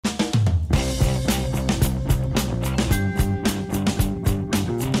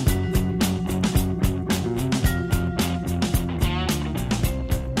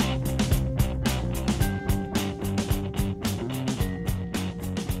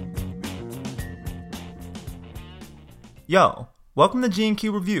Yo, welcome to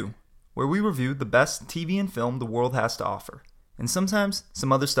G&Q Review, where we review the best TV and film the world has to offer, and sometimes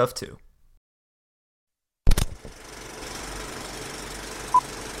some other stuff too.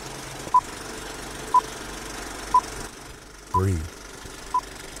 Three,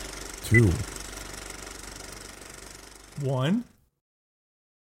 two, One.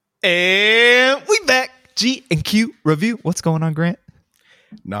 And we back. G&Q Review. What's going on, Grant?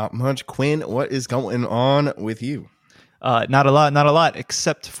 not much. Quinn, what is going on with you? Not a lot,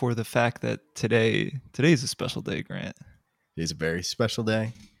 except for the fact that today's a special day, Grant. It is a very special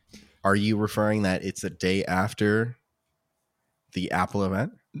day. Are you referring that it's a day after the Apple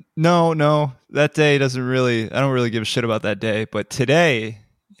event? No, that day I don't really give a shit about that day. But today,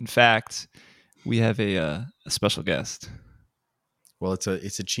 in fact, we have a special guest. Well, it's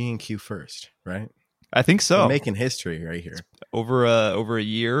a G&Q first, right? I think so. We're making history right here. Over a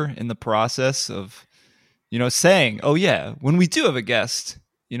year in the process of, saying, oh yeah, when we do have a guest,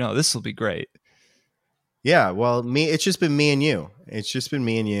 this will be great. Yeah, well, it's just been me and you. It's just been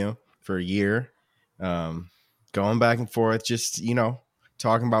me and you for a year, going back and forth, just,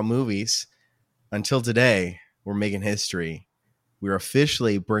 talking about movies. Until today, we're making history. We're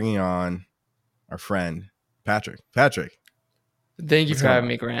officially bringing on our friend, Patrick. Patrick. Thank you for having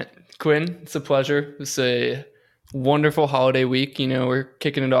me, Grant. Quinn, it's a pleasure. It's a wonderful holiday week. We're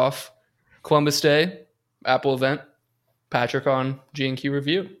kicking it off. Columbus Day, Apple event, Patrick on G&Q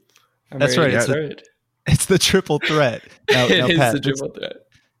Review. That's right. It's the triple threat. Now, Pat, the triple threat.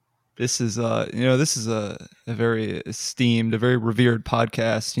 This is a very esteemed, a very revered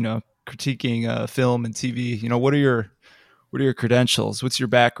podcast. Critiquing film and TV. What are your credentials? What's your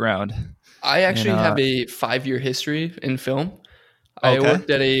background? I actually have a 5-year history in film. I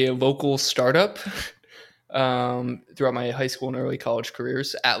worked at a local startup throughout my high school and early college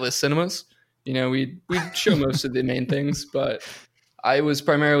careers, Atlas Cinemas. We'd show most of the main things, but I was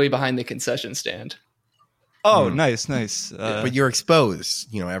primarily behind the concession stand. Oh, nice. But you're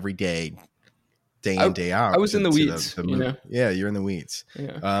exposed, every day in, day out. I was in the weeds, Yeah, you're in the weeds.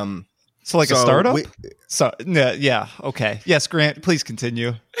 Yeah. So a startup? Yeah. Okay. Yes, Grant, please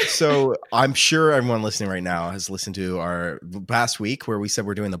continue. So I'm sure everyone listening right now has listened to our past week where we said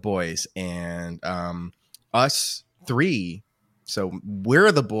we're doing The Boys, and us three. So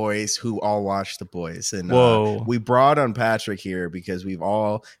we're the boys who all watched The Boys, and we brought on Patrick here because we've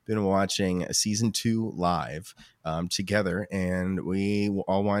all been watching season 2 live together, and we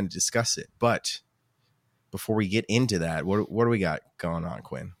all wanted to discuss it. But before we get into that, what do we got going on,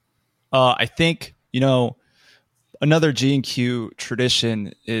 Quinn? I think, another G&Q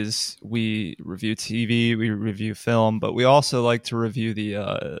tradition is we review TV, we review film, but we also like to review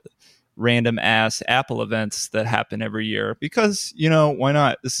the random ass Apple events that happen every year because, why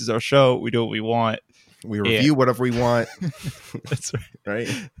not? This is our show. We do what we want. We review whatever we want. That's right.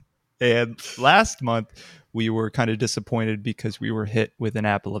 Right. And last month we were kind of disappointed because we were hit with an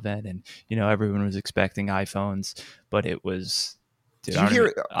Apple event and, everyone was expecting iPhones, but it was... Did you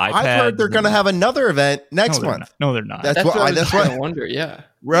hear? I've heard they're going to have another event next month. No, they're not. That's what I wonder. Yeah.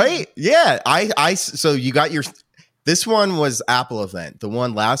 Right. Yeah. So you got this one was Apple event. The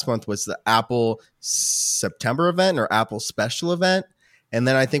one last month was the Apple September event or Apple special event. And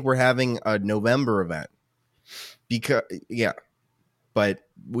then I think we're having a November event but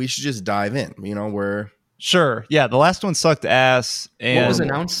we should just dive in. We're sure. Yeah. The last one sucked ass. And what was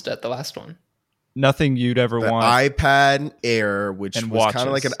announced at the last one? Nothing you'd ever want. iPad Air, which was kind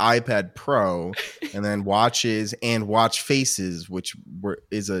of like an iPad Pro, and then watches and watch faces, which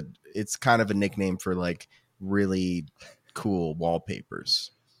it's kind of a nickname for like really cool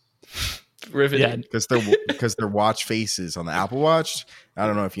wallpapers. Riveted. Because they're watch faces on the Apple Watch. I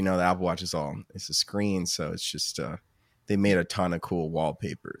don't know if you know, the Apple Watch it's a screen, so it's just they made a ton of cool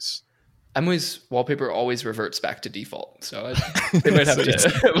wallpapers. Emily's wallpaper always reverts back to default, so they might have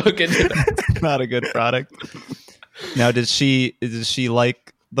to look into that. Not a good product. Now, does she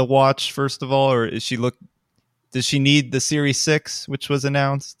like the watch first of all, or does she need the Series 6, which was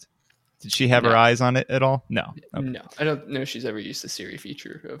announced? Did she have her eyes on it at all? No. Okay. No, I don't know if she's ever used the Siri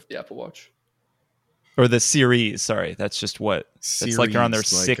feature of the Apple Watch. Or the Series, sorry. That's just what it's like they're on their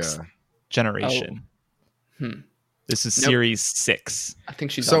 6th generation. This is Series 6. I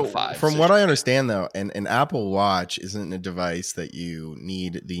think she's on 5. From what I understand, though, an Apple Watch isn't a device that you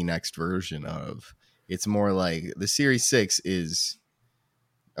need the next version of. It's more like the Series 6 is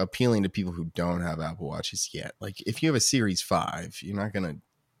appealing to people who don't have Apple Watches yet. Like, if you have a Series 5, you're not going to...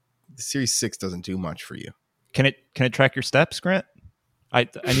 The Series 6 doesn't do much for you. Can it track your steps, Grant? I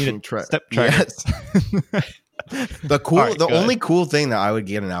need a step tracker. Yes. The only cool thing that I would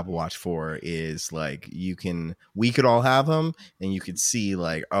get an Apple Watch for is like we could all have them and you could see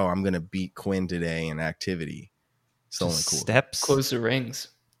like, oh, I'm gonna beat Quinn today in activity. It's the only cool steps. Close the rings.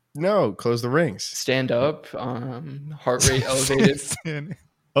 No, close the rings. Stand up. Heart rate elevated.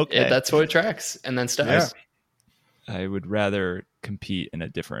 Okay, Yeah, that's what it tracks, and then steps. Yeah. I would rather compete in a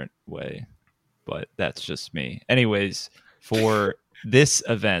different way, but that's just me. Anyways, for this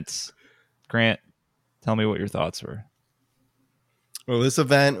event, Grant, tell me what your thoughts were. Well, this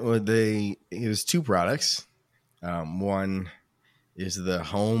event, it was two products. One is the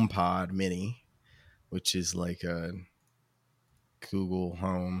HomePod Mini, which is like a Google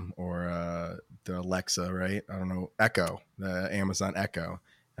Home or the Alexa, right? I don't know, Echo, the Amazon Echo.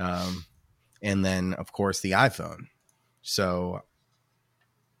 And then, of course, the iPhone. So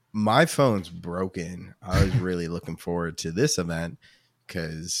my phone's broken. I was really looking forward to this event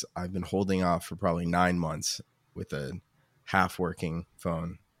because I've been holding off for probably 9 months with a half working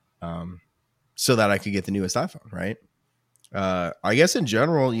phone so that I could get the newest iPhone, right? I guess in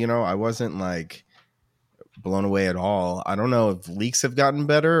general, I wasn't like blown away at all. I don't know if leaks have gotten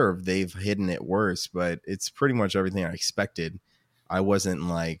better or if they've hidden it worse, but it's pretty much everything I expected. I wasn't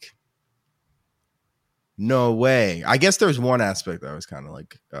like, no way. I guess there's one aspect that I was kind of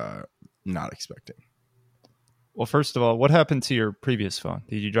like not expecting. Well, first of all, what happened to your previous phone?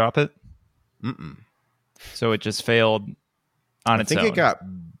 Did you drop it? Mm-mm. So it just failed on its own? I think it got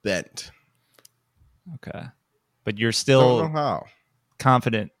bent. Okay. But you're still don't know how.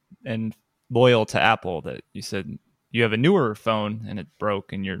 Confident and loyal to Apple that you said you have a newer phone and it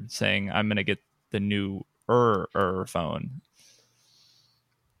broke and you're saying, I'm going to get the newer phone.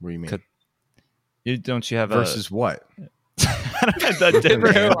 What do you mean? Don't you have versus what? That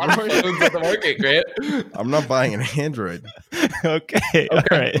different. A lot of phones at the market, Grant. I'm not buying an Android. Okay. All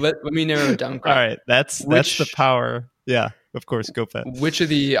right. Let me narrow it down, Grant. All right. That's the power. Yeah, of course. Go Pat. Which of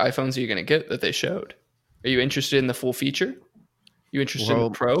the iPhones are you going to get that they showed? Are you interested in the full feature? You interested in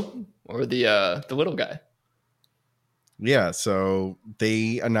the Pro or the little guy? Yeah. So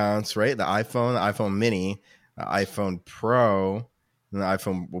they announced, right, the iPhone Mini, the iPhone Pro, and the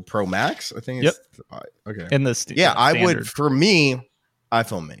iPhone Pro Max. I think it's okay. In the standard. I would, for me,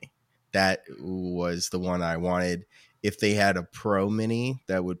 iPhone Mini. That was the one I wanted. If they had a Pro Mini,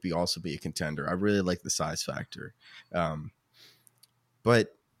 that would also be a contender. I really like the size factor.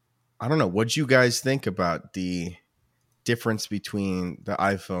 But I don't know. What do you guys think about the difference between the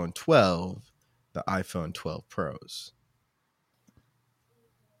iPhone 12, the iPhone 12 Pros?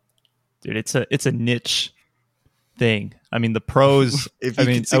 Dude, it's a niche thing. I mean, the Pros. If you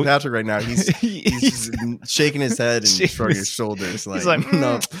can see Patrick right now, he's shaking his head and shrugging his shoulders. He's like,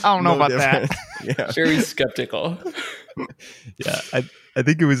 no, I don't know about different. that. Yeah. Very skeptical. Yeah, I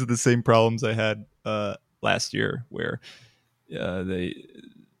think it was the same problems I had last year where they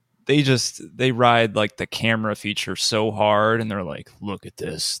ride like the camera feature so hard and they're like, look at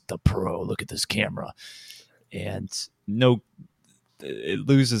this, the Pro, look at this camera. And it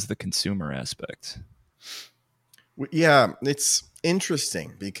loses the consumer aspect. Yeah, it's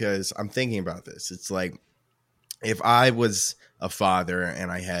interesting because I'm thinking about this. It's like if I was a father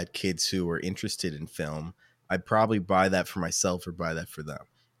and I had kids who were interested in film, I'd probably buy that for myself or buy that for them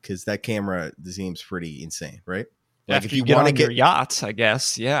because that camera seems pretty insane, right? Like after if you want to get your yachts, I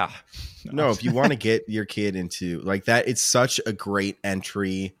guess, yeah. No, if you want to get your kid into like that, it's such a great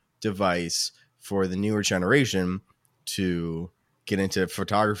entry device for the newer generation to get into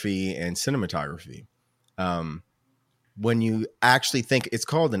photography and cinematography. When you actually think it's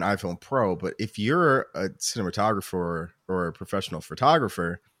called an iPhone Pro, but if you're a cinematographer or a professional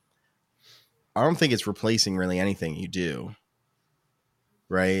photographer, I don't think it's replacing really anything you do.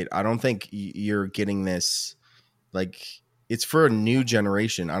 Right? I don't think you're getting this, like, it's for a new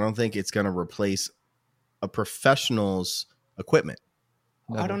generation. I don't think it's going to replace a professional's equipment.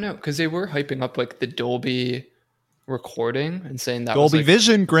 I don't know, because they were hyping up like the Dolby recording and saying that Dolby was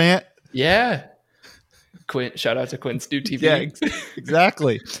Vision, Grant. Yeah. Quint, shout out to Quint's new TV. Yeah,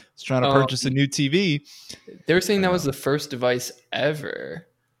 exactly. I was trying to purchase a new TV. They were saying that was the first device ever.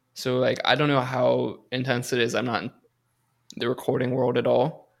 So, like, I don't know how intense it is. I'm not in the recording world at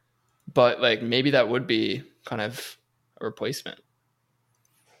all. But, like, maybe that would be kind of a replacement.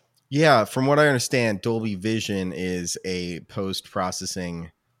 Yeah, from what I understand, Dolby Vision is a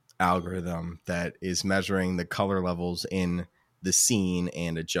post-processing algorithm that is measuring the color levels in the scene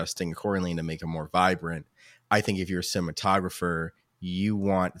and adjusting accordingly to make it more vibrant. I think if you're a cinematographer, you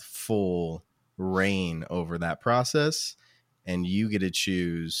want full reign over that process and you get to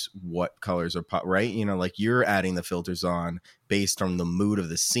choose what colors are right. You know, like you're adding the filters on based on the mood of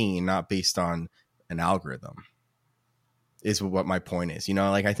the scene, not based on an algorithm. Is what my point is.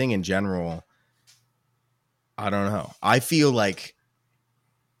 Like I think in general, I don't know. I feel like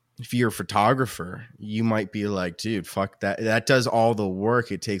if you're a photographer, you might be like, dude, fuck that. That does all the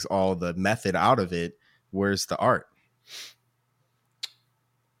work. It takes all the method out of it. Where's the art?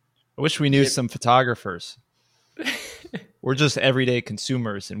 I wish we knew some photographers. We're just everyday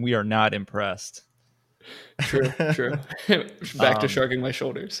consumers, and we are not impressed. True. Back to shrugging my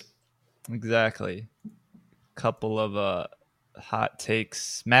shoulders. Exactly. Couple of hot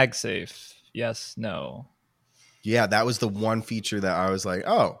takes. MagSafe. Yes, no. Yeah, that was the one feature that I was like,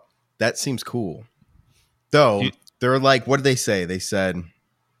 oh, that seems cool. Though they're like, what did they say? They said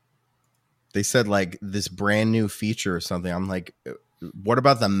like this brand new feature or something. I'm like, what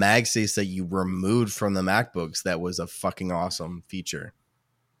about the MagSafe that you removed from the MacBooks? That was a fucking awesome feature.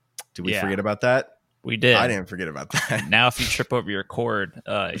 Did we forget about that? We did. I didn't forget about that. Now, if you trip over your cord,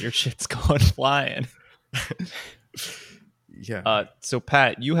 your shit's going flying. Yeah. So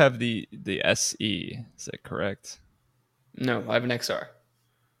Pat, you have the SE. Is that correct? No, I have an XR.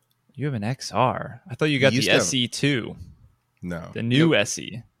 You have an XR. I thought you got the SE too. No. The new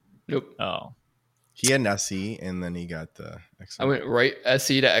SE. Nope. Oh. He had an SE and then he got the XR. I went right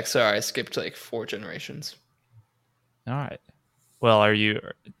SE to XR. I skipped like 4 generations. All right. Well,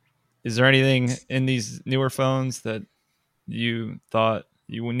 is there anything in these newer phones that you thought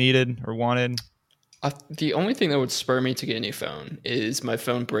you needed or wanted? The only thing that would spur me to get a new phone is my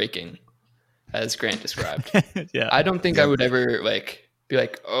phone breaking, as Grant described. Yeah. I don't think I would ever be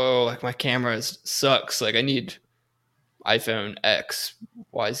like, oh, like my camera sucks. Like I need iPhone X,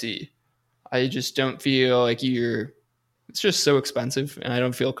 Y, Z. I just don't feel like it's just so expensive and I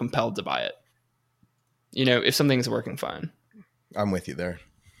don't feel compelled to buy it. If something's working fine. I'm with you there.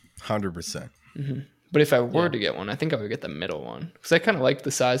 100%. Mm-hmm. But if I were to get one, I think I would get the middle one because I kind of like the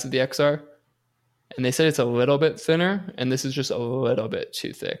size of the XR. And they said it's a little bit thinner, and this is just a little bit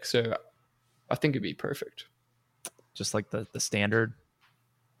too thick. So I think it'd be perfect. Just like the standard?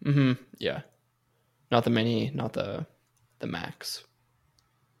 Mm-hmm. Yeah. Not the mini, not the Max.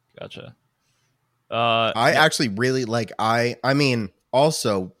 Gotcha. I actually really like, I mean,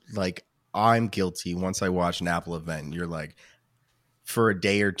 also, like, I'm guilty. Once I watch an Apple event, you're like, for a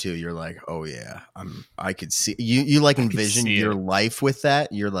day or two, you're like, oh yeah, I could see you like envision your life with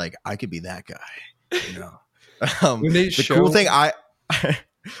that. You're like, I could be that guy. The cool thing, I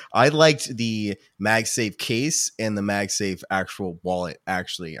liked the MagSafe case and the MagSafe actual wallet.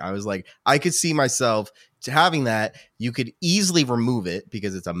 Actually, I was like, I could see myself having that. You could easily remove it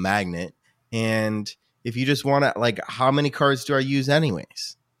because it's a magnet. And if you just want to, like, how many cards do I use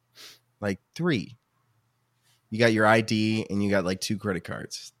anyways? Like 3. You got your ID and you got like 2 credit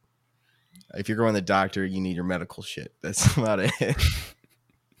cards. If you're going to the doctor, you need your medical shit. That's about it.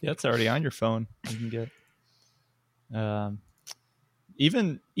 Yeah, it's already on your phone. You can get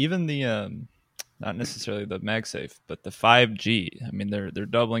even the not necessarily the MagSafe, but the 5G. I mean, they're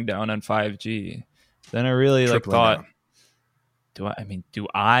doubling down on 5G. Then I really thought, do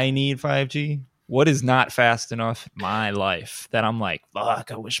I need 5G? What is not fast enough in my life that I'm like,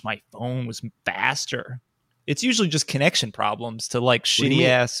 fuck, I wish my phone was faster? It's usually just connection problems to like shitty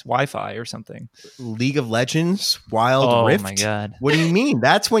ass Wi-Fi or something. League of Legends, Wild Rift. Oh my god! What do you mean?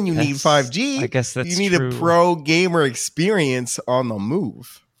 That's when you need 5G. I guess that's you need true. A pro gamer experience on the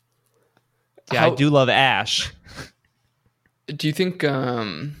move. Yeah, I do love Ash. Do you think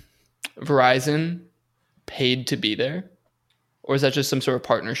Verizon paid to be there, or is that just some sort of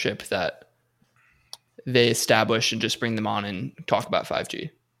partnership that they establish and just bring them on and talk about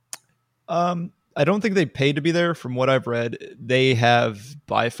 5G? I don't think they paid to be there. From what I've read, they have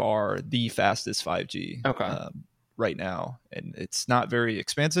by far the fastest 5G right now. And it's not very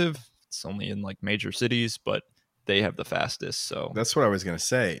expensive. It's only in like major cities, but they have the fastest. So that's what I was going to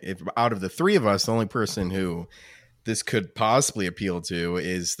say. If out of the 3 of us, the only person who this could possibly appeal to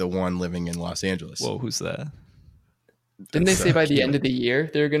is the one living in Los Angeles. Whoa, who's that? Didn't they say by the end of the year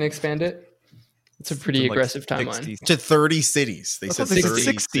they're going to expand it? It's a pretty aggressive timeline. To 30 cities. They said 30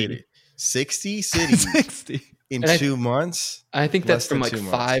 60. 60 cities 60 in 2 months. I think that's from like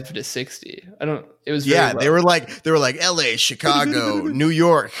 5 to 60. It was they were like LA, Chicago, New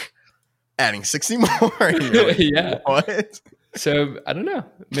York, adding 60 more. Like, yeah. What? So I don't know.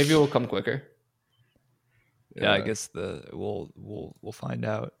 Maybe it will come quicker. Yeah, I guess we'll find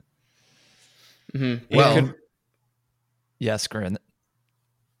out. Mm-hmm. Well, yes, Grant.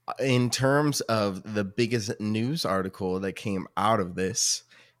 In terms of the biggest news article that came out of this,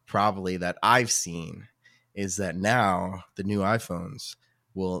 probably that I've seen, is that now the new iPhones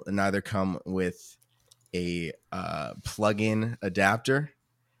will neither come with a plug-in adapter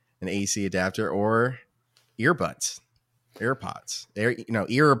an AC adapter, or earbuds, AirPods, earpods.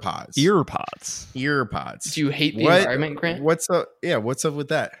 Do you hate the environment, Grant? What's up? Yeah, what's up with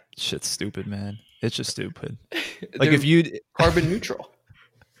that? Shit's stupid, man. It's just stupid. Like They're if you carbon neutral.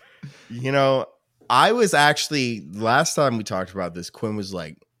 I was actually, last time we talked about this, Quinn was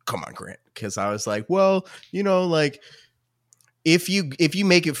like, "Come on, Grant," because I was like, "Well, like if you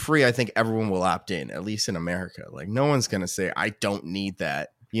make it free, I think everyone will opt in, at least in America. Like no one's gonna say I don't need that."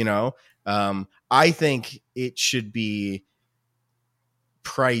 I think it should be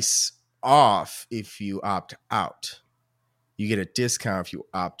price off if you opt out. You get a discount if you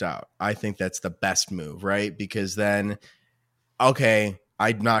opt out. I think that's the best move, right? Because then, okay,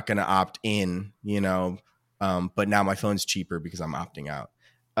 I'm not going to opt in, but now my phone's cheaper because I'm opting out.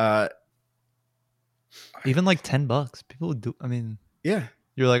 even like $10, people do. I mean, Yeah,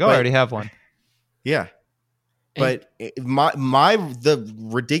 you're like, oh, I already have one. Yeah. But the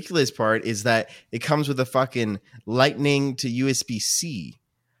ridiculous part is that it comes with a fucking lightning to USB-C.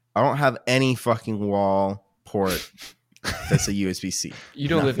 I don't have any fucking wall port that's a USB-C. You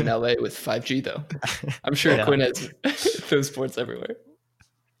don't live in LA with 5G though. I'm sure Quinn has those ports everywhere.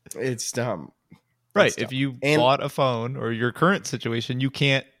 It's dumb. Right. If you bought a phone or your current situation, you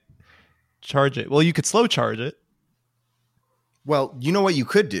can't charge it. Well, you could slow charge it. Well, you know what you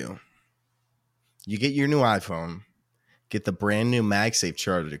could do? You get your new iPhone, get the brand new MagSafe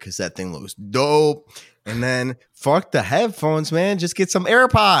charger because that thing looks dope. And then fuck the headphones, man. Just get some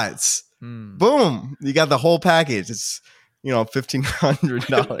AirPods. Boom. You got the whole package. It's,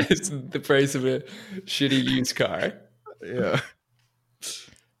 $1,500. It's the price of a shitty used car. Yeah.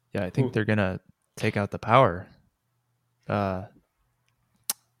 Yeah, I think they're going to take out the power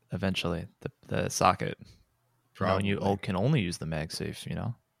eventually, the socket. Probably. You can only use the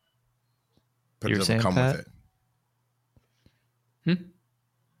MagSafe, But You're it doesn't saying, come Pat? with it.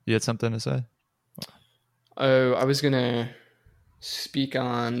 You had something to say? Oh, I was going to speak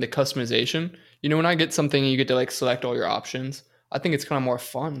on the customization. When I get something, you get to select all your options. I think it's kind of more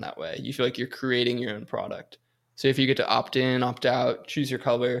fun that way. You feel like you're creating your own product. So if you get to opt in, opt out, choose your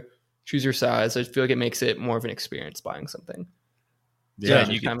color, choose your size, I feel like it makes it more of an experience buying something. Yeah,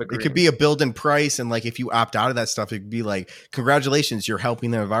 So it could be a build-in price, and if you opt out of that stuff, it could be like, congratulations, you're helping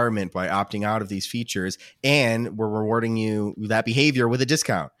the environment by opting out of these features, and we're rewarding you that behavior with a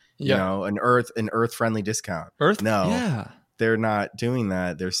discount. An earth-friendly discount. No, yeah, they're not doing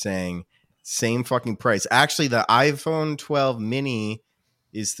that. They're saying same fucking price. Actually, the iPhone 12 mini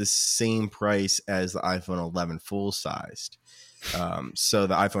is the same price as the iPhone 11 full-sized. So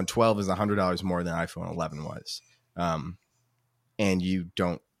the iPhone 12 is $100 more than iPhone 11 was. And you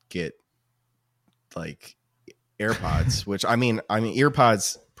don't get AirPods, which I mean,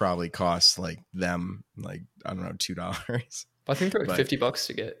 earpods probably cost them I don't know, $2. I think they're $50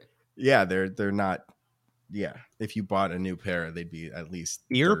 to get. Yeah, they're not. Yeah, if you bought a new pair, they'd be at least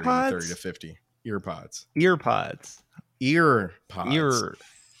earpods, 30 to 50. Earpods. Those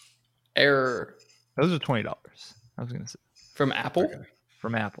are $20. I was gonna say from Apple. Okay.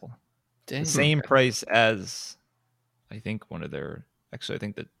 From Apple, Dang. The same price as. I think I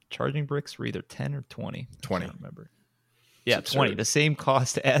think the charging bricks were either 10 or 20. 20. I don't remember. Yeah, 20. The same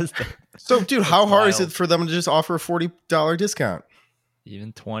cost as the. So, dude, how hard is it for them to just offer a $40 discount?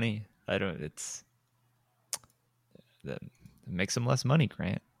 Even 20. That makes them less money,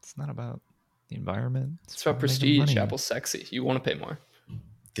 Grant. It's not about the environment. It's about prestige. Apple's sexy. You want to pay more.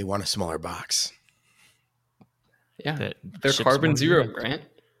 They want a smaller box. Yeah. They're carbon zero, Grant.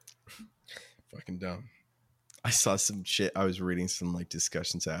 Fucking dumb. I saw some shit. I was reading some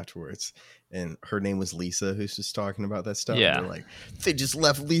discussions afterwards, and her name was Lisa, who's just talking about that stuff. Yeah, and they're like, they just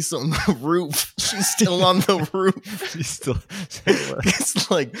left Lisa on the roof. She's still on the roof. She's still. It's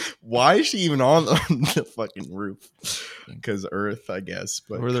why is she even on the fucking roof? Because Earth, I guess.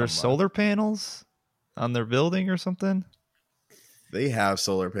 But were there solar panels on their building or something? They have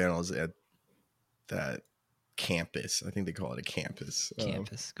solar panels at that campus. I think they call it a campus. Go to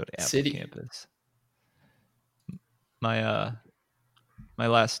Apple City. Campus. My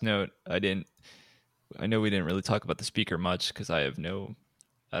last note, I know we didn't really talk about the speaker much because I have no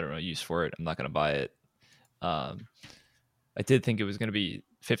use for it. I'm not going to buy it. I did think it was going to be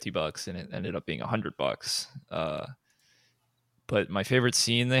 $50 and it ended up being $100. But my favorite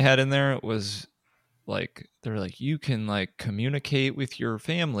scene they had in there was they're you can communicate with your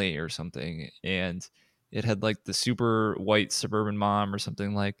family or something. And it had the super white suburban mom or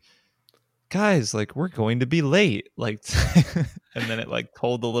something guys, we're going to be late. And then it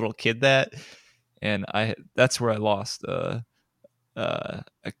told the little kid that, and that's where I lost I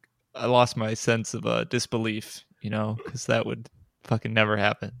lost my sense of disbelief, because that would fucking never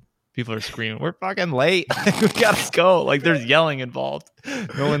happen. People are screaming, "We're fucking late! We gotta go!" Like there's yelling involved.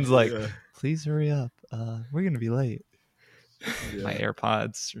 No one's like, "Please hurry up! We're gonna be late." Yeah. My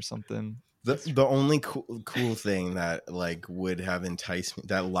AirPods or something. The only cool thing that like would have enticed me,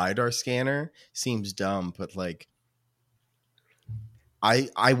 that LiDAR scanner seems dumb, but like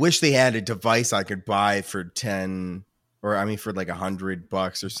I wish they had a device I could buy for 10 or I mean for like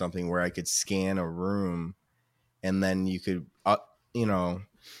 $100 or something where I could scan a room and then you could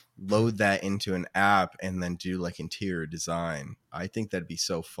load that into an app and then do like interior design. I think that'd be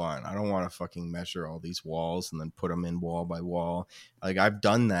so fun. I don't want to fucking measure all these walls and then put them in wall by wall. Like I've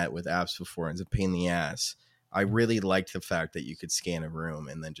done that with apps before and it's a pain in the ass. I really liked the fact that you could scan a room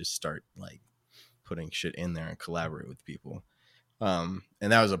and then just start like putting shit in there and collaborate with people. And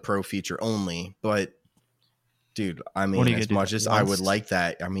that was a pro feature only, but dude, I mean, as much as I would like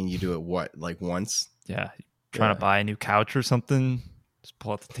that, I mean, you do it like once? Yeah. Trying to buy a new couch or something? Just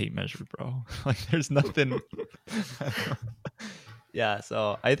pull out the tape measure, bro. Like there's nothing. Yeah,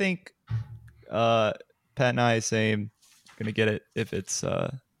 so I think Pat and I same gonna get it if it's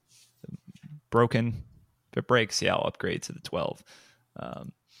broken. If it breaks, yeah, I'll upgrade to the 12.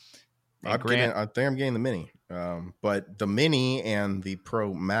 I think I'm getting the mini. But the mini and the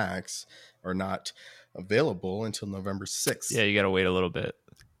Pro Max are not available until November 6th. Yeah, you gotta wait a little bit.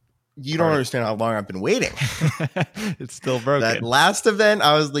 You don't understand how long I've been waiting. It's still broken. That last event,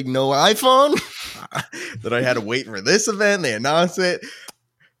 I was like, no iPhone. That I had to wait for this event. They announced it.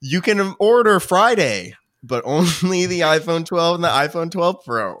 You can order Friday, but only the iPhone 12 and the iPhone 12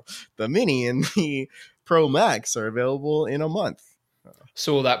 Pro. The Mini and the Pro Max are available in a month.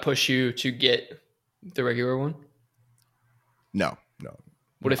 So will that push you to get the regular one? No.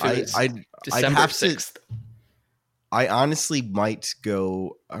 What if it was December 6th? I honestly might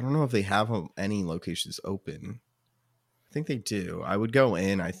go. I don't know if they have any locations open. I think they do. I would go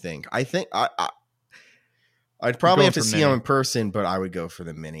in. I think I'd probably have to see them in person, but I would go for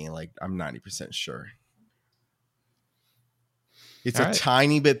the mini. Like I'm 90% sure. It's a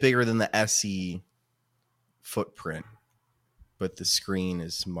tiny bit bigger than the SE footprint, but the screen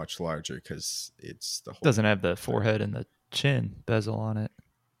is much larger because it's the whole. Doesn't have the forehead and the chin bezel on it.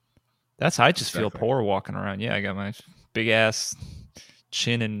 I just feel poor walking around. Yeah, I got my big ass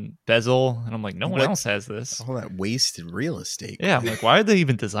chin and bezel, and I'm like, no one else has this. All that wasted real estate. Yeah, I'm like, why did they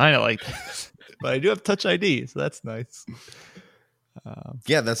even design it like this? But I do have Touch ID, so that's nice.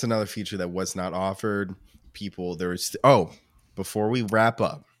 Yeah, that's another feature that was not offered. Before we wrap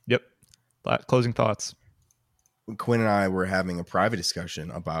up. Yep. Closing thoughts. Quinn and I were having a private discussion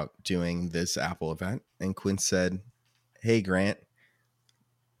about doing this Apple event, and Quinn said, hey, Grant,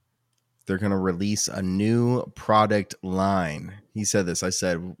 they're going to release a new product line. He said this. I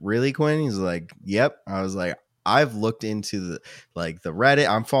said, really, Quinn? He's like, yep. I was like, I've looked into the Reddit.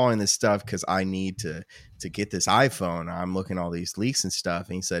 I'm following this stuff because I need to get this iPhone. I'm looking at all these leaks and stuff.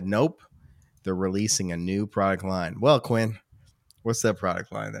 And he said, nope, they're releasing a new product line. Well, Quinn, what's that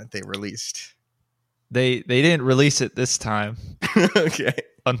product line that they released? They didn't release it this time. Okay.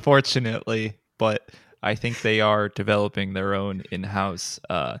 Unfortunately, but I think they are developing their own in-house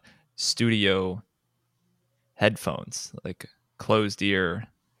studio headphones, like closed ear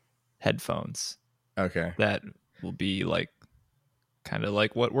headphones. Okay. That will be like kind of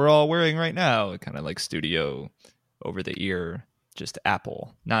like what we're all wearing right now, kind of like studio over the ear, just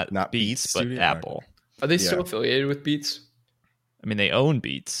Apple, not Beats, but studio? Apple. Are they still affiliated with Beats? I mean, they own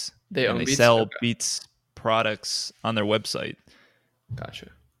Beats. They sell Beats products on their website.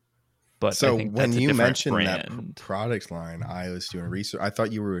 Gotcha. But so when you mentioned that product line, I was doing research. I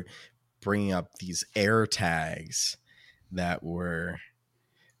thought you were bringing up these air tags that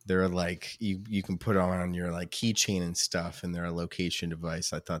they're like you can put on your like keychain and stuff, and they're a location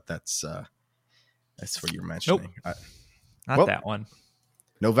device. I thought that's what you're mentioning. Nope. Not that one.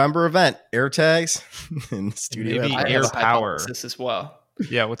 November event, air tags and studio. Maybe I air have a power hypothesis as well.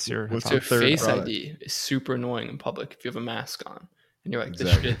 Yeah, what's your Face product? ID is super annoying in public if you have a mask on and you're like,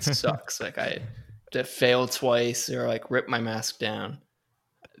 this shit sucks. Like I to fail twice or like rip my mask down.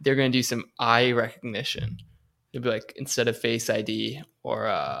 They're gonna do some eye recognition. It'll be like instead of Face ID or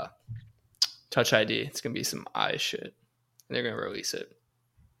Touch ID, it's gonna be some eye shit. And they're gonna release it.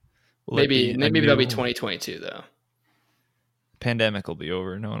 Maybe that'll be 2022 though. Pandemic will be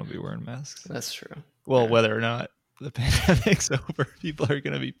over. No one will be wearing masks. That's true. Well, whether or not the pandemic's over, people are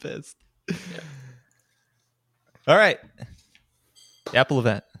going to be pissed. Yeah. All right. The Apple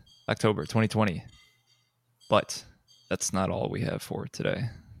event, October 2020. But that's not all we have for today.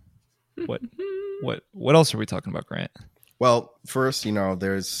 What else are we talking about, Grant? Well, first,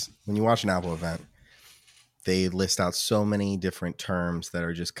 there's when you watch an Apple event, they list out so many different terms that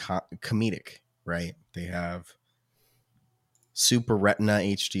are just comedic, right? They have Super Retina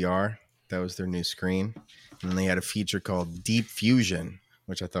HDR. That was their new screen. And then they had a feature called Deep Fusion,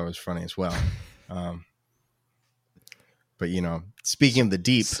 which I thought was funny as well. But, you know, speaking of the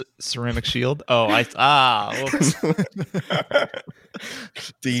deep. Ceramic shield? Oh, whoops.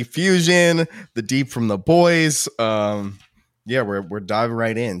 Deep Fusion, the deep from the boys. Yeah, we're diving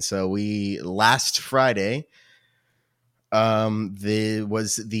right in. So last Friday,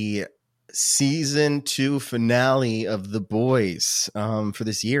 was the season 2 finale of The Boys for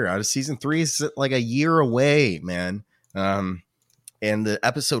this year. Out of season 3 is like a year away, man. And the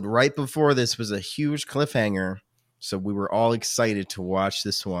episode right before this was a huge cliffhanger, so we were all excited to watch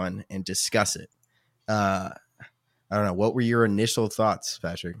this one and discuss it. I don't know, what were your initial thoughts,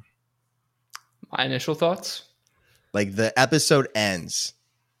 Patrick? My initial thoughts? Like, the episode ends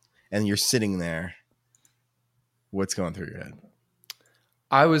and you're sitting there. What's going through your head?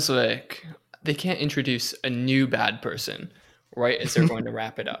 I was like, they can't introduce a new bad person right as they're going to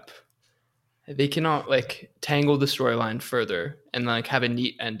wrap it up. They cannot like tangle the storyline further and like have a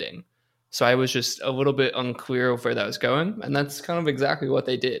neat ending. So I was just a little bit unclear of where that was going. And that's kind of exactly what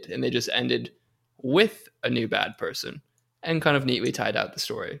they did. And they just ended with a new bad person and kind of neatly tied out the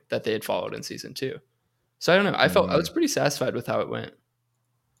story that they had followed in season 2. So I don't know. I was pretty satisfied with how it went.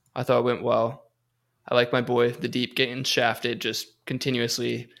 I thought it went well. I like my boy, the Deep, getting shafted just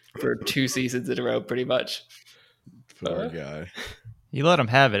continuously for 2 seasons in a row, pretty much. Poor guy. You let him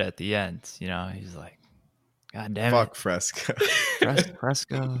have it at the end. You know, he's like, God damn Fuck it. Fresco.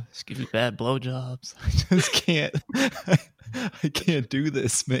 Fresco, just give you bad blowjobs. I just can't. I can't do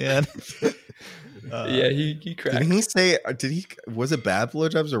this, man. Yeah, he cracked. Did he say? Was it bad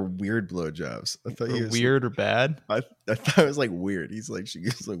blowjobs or weird blowjobs? I thought he was weird or bad. I thought it was like weird. He's like, she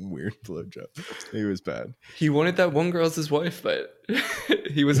gives like weird blowjobs. He was bad. He wanted that one girl as his wife, but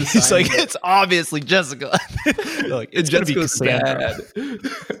he was. He's like, it's obviously Jessica. Like, it's Jessica's bad.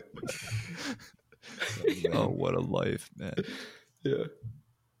 Oh, what a life, man. Yeah.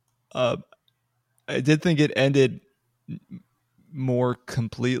 I did think it ended more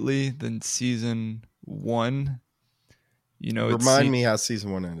completely than season 1. You know, remind me how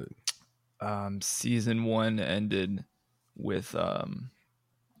season 1 ended. Season 1 ended with I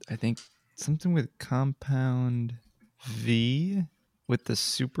think something with Compound V with the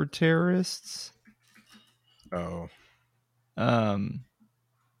super terrorists. Oh.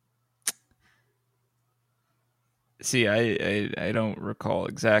 See, I don't recall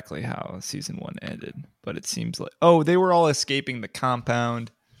exactly how season 1 ended, but it seems like they were all escaping the compound.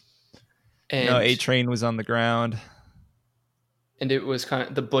 And A-Train was on the ground. And it was kind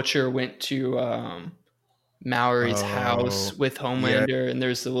of the butcher went to Mallory's house with Homelander, and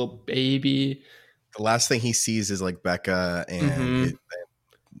there's the little baby. The last thing he sees is like Becca and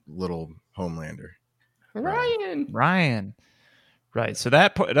little Homelander. Ryan. Right. So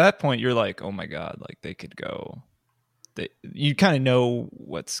at that point, you're like, oh my God, like they could go. You kind of know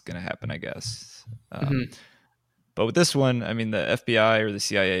what's going to happen, I guess. But with this one, I mean, the FBI or the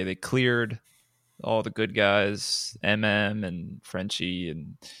CIA, they cleared all the good guys, MM and Frenchie,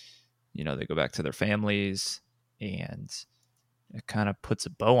 and, you know, they go back to their families, and it kind of puts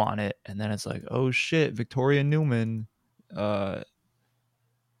a bow on it. And then it's like, oh shit, Victoria Newman,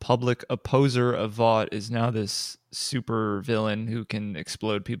 public opposer of Vought, is now this super villain who can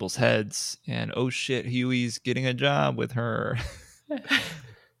explode people's heads, and oh shit, Huey's getting a job with her.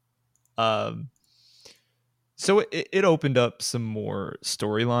 So it opened up some more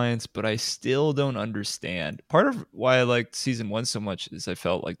storylines, but I still don't understand. Part of why I liked season 1 so much is I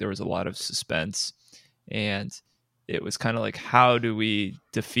felt like there was a lot of suspense, and it was kind of like, how do we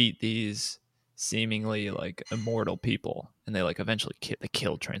defeat these seemingly like immortal people? And they like eventually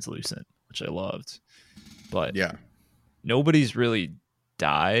kill Translucent, which I loved. But yeah, nobody's really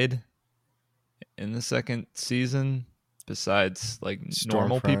died in the second season besides like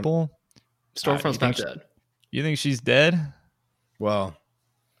normal people. Stormfront's not dead. You think she's dead? Well,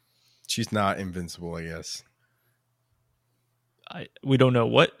 she's not invincible, I guess. We don't know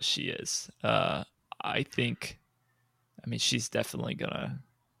what she is. I mean, she's definitely gonna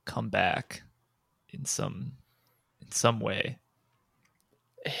come back in some way.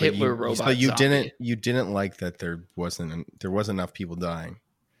 Hitler robot. So you didn't like that there wasn't enough people dying.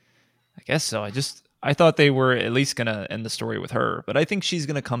 I guess so. I thought they were at least gonna end the story with her, but I think she's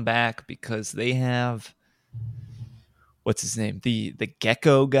gonna come back because they have, what's his name? The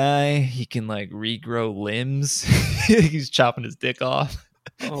gecko guy. He can like regrow limbs. He's chopping his dick off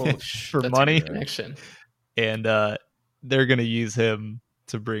for money. Connection. And they're gonna use him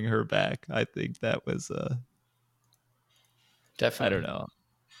to bring her back. I think that was Definitely. I don't know.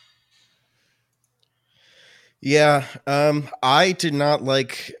 Yeah, I did not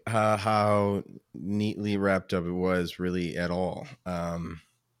like how neatly wrapped up it was, really, at all.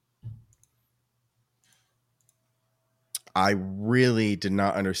 I really did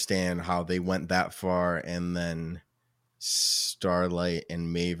not understand how they went that far, and then Starlight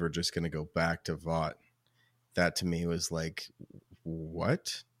and Maeve are just going to go back to Vought. That to me was like,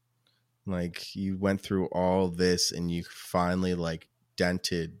 what? Like, you went through all this and you finally like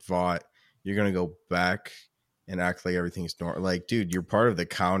dented Vought. You're going to go back and act like everything's normal. Like, dude, you're part of the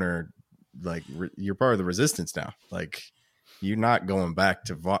counter. Like, you're part of the resistance now. Like, you're not going back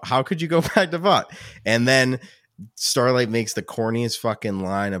to Vought. How could you go back to Vought? And then Starlight makes the corniest fucking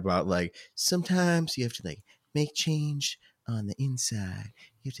line about like, sometimes you have to like make change on the inside.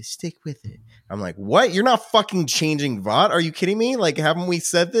 You have to stick with it. I'm like, what? You're not fucking changing Vought? Are you kidding me? Like, haven't we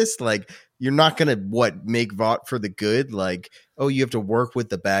said this? Like, you're not gonna make Vought for the good? Like, oh, you have to work with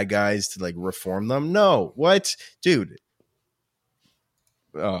the bad guys to like reform them? No, what, dude?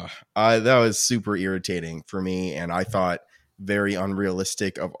 That was super irritating for me, and I thought very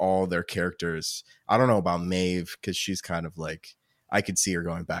unrealistic of all their characters. I don't know about Maeve because she's kind of like, I could see her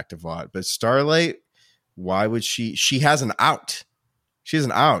going back to Vought, but Starlight, why would she has an out. She has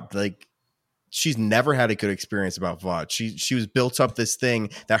an out. Like, she's never had a good experience about Vought. She was built up this thing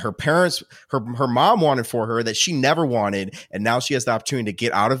that her parents, her mom wanted for her that she never wanted, and now she has the opportunity to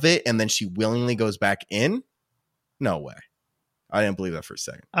get out of it, and then she willingly goes back in. No way. I didn't believe that for a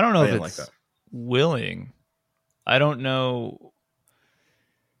second. I don't know if didn't it's like that. willing. I don't know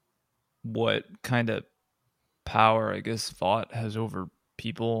what kind of power, I guess, Vought has over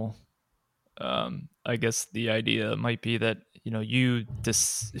people. I guess the idea might be that, you know,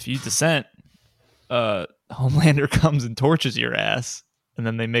 if you dissent, Homelander comes and torches your ass, and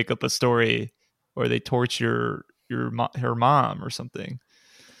then they make up a story, or they torch her mom or something.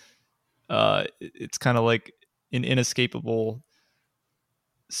 It's kind of like an inescapable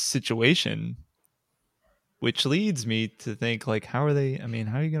situation, which leads me to think, like, how are you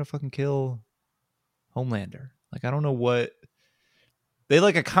gonna fucking kill Homelander? Like, I don't know what they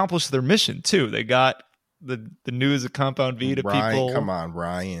like accomplished their mission too. They got the news of Compound V to people. Come on,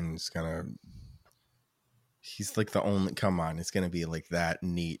 Ryan's gonna. He's like the only. Come on, it's gonna be like that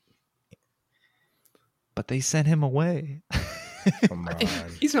neat. But they sent him away. Come on,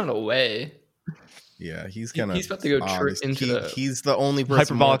 he's not away. Yeah, he's about to go into he's the only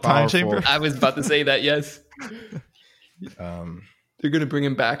person hyperbolic time chamber. I was about to say that. Yes. They're gonna bring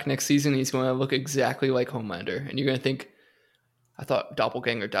him back next season. He's going to look exactly like Homelander, and you're gonna think, I thought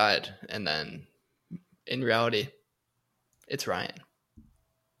Doppelganger died, and then in reality, it's Ryan.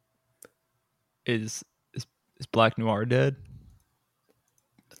 Is Black Noir dead?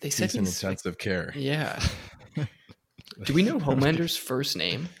 They said he's in intensive care. Yeah. Do we know Homelander's first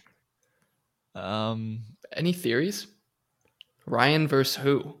name? Any theories? Ryan versus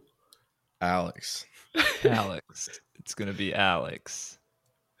who? Alex. It's gonna be Alex.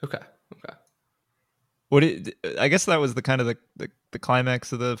 Okay. I guess that was the kind of the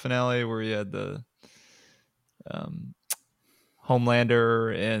climax of the finale, where you had the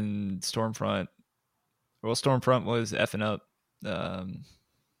Homelander and Stormfront. Well, Stormfront was effing up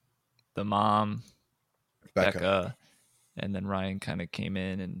the mom, Becca, and then Ryan kind of came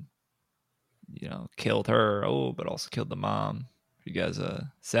in and, you know, killed her. Oh, but also killed the mom. Are you guys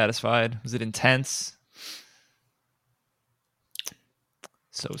satisfied? Was it intense?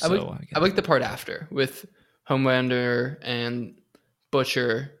 I like the part after with Homelander and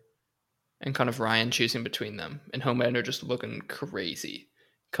Butcher and kind of Ryan choosing between them, and Homelander just looking crazy,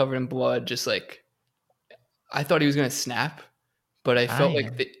 covered in blood, just like, I thought he was going to snap, but I felt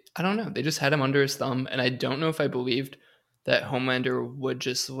like I don't know. They just had him under his thumb, and I don't know if I believed that Homelander would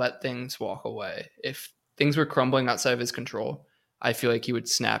just let things walk away. If things were crumbling outside of his control, I feel like he would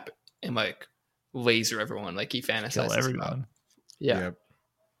snap and like laser everyone, like he fantasizes kill everyone. about. Yeah. Yep.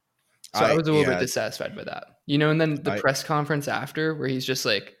 So I was a little bit dissatisfied by that. You know, and then the press conference after, where he's just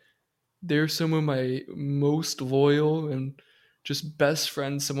like, they're some of my most loyal and just best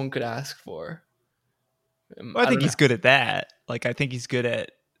friends someone could ask for. Well, I think he's good at that. Like, I think he's good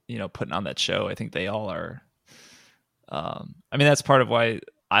at, you know, putting on that show. I think they all are. I mean, that's part of why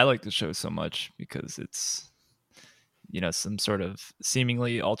I like the show so much, because it's, you know, some sort of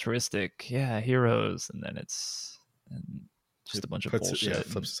seemingly altruistic, heroes, and then it's just a bunch of bullshit. It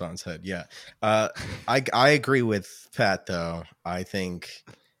flips it on its head. Yeah. I agree with Pat, though. I think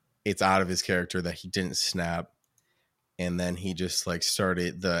it's out of his character that he didn't snap. And then he just like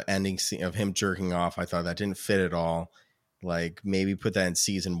started the ending scene of him jerking off. I thought that didn't fit at all. Like, maybe put that in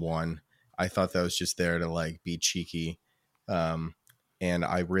season 1. I thought that was just there to like be cheeky. And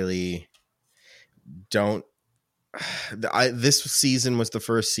I really don't. This season was the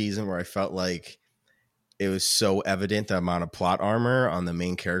first season where I felt like it was so evident the amount of plot armor on the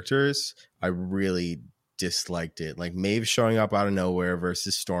main characters. I really disliked it. Like Maeve showing up out of nowhere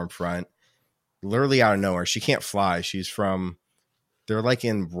versus Stormfront, literally out of nowhere. She can't fly. They're like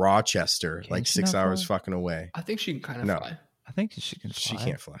in Rochester, like 6 hours fucking away. I think she can kind of fly. I think she can fly. She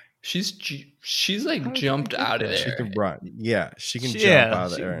can't fly. She's like jumped out of there. She can run. Yeah, she can jump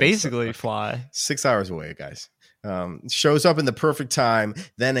out of there. Basically fly. 6 hours away, guys. Shows up in the perfect time.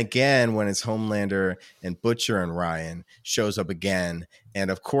 Then again, when it's Homelander and Butcher and Ryan, shows up again.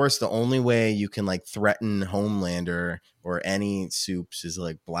 And of course, the only way you can like threaten Homelander or any Supes is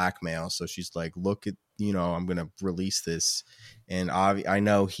like blackmail. So she's like, look at, I'm going to release this. And I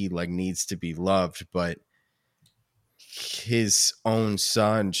know he like needs to be loved, but his own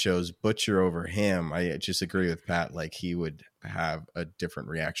son chose Butcher over him. I just agree with Pat. Like he would have a different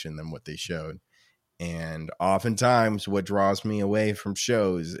reaction than what they showed. And oftentimes what draws me away from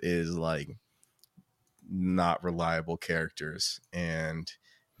shows is like not reliable characters. And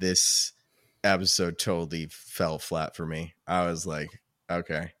this episode totally fell flat for me. I was like,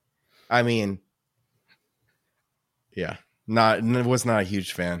 okay. I mean, yeah, was not a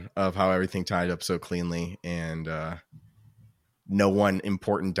huge fan of how everything tied up so cleanly. And no one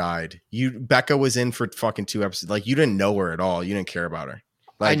important died. Becca was in for fucking 2 episodes. Like you didn't know her at all. You didn't care about her.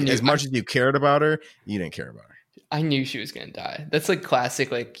 Like as much as you cared about her, you didn't care about her. I knew she was gonna die. That's like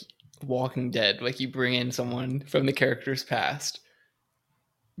classic, like Walking Dead. Like you bring in someone from the character's past,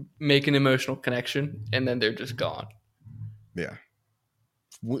 make an emotional connection, and then they're just gone. Yeah,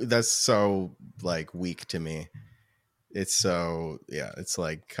 that's so like weak to me. It's so It's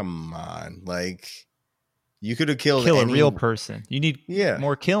like, come on, like. You could have killed a real person. You need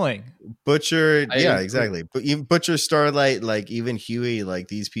more killing. Butcher, exactly. But even Butcher, Starlight, like even Huey, like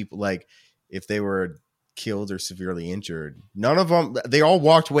these people, like if they were killed or severely injured, none of them, they all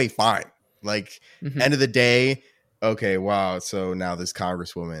walked away fine. Like end of the day, okay, wow. So now this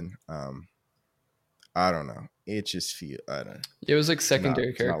Congresswoman, I don't know. It just I don't know. It was like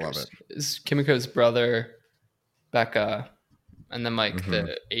secondary characters. It's Kimiko's brother, Becca, and then like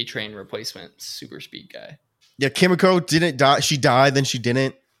the A-Train replacement super speed guy. Yeah, Kimiko didn't die. She died, then she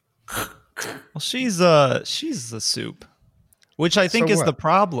didn't. Well, she's the soup, which I think is the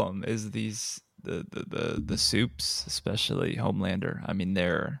problem. Is these the soups, especially Homelander? I mean,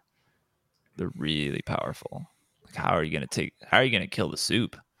 they're really powerful. Like, how are you gonna kill the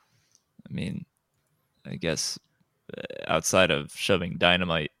soup? I mean, I guess outside of shoving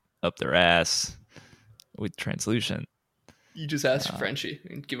dynamite up their ass with translucent, you just ask Frenchie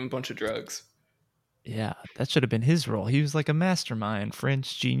and give him a bunch of drugs. Yeah, that should have been his role. He was like a mastermind,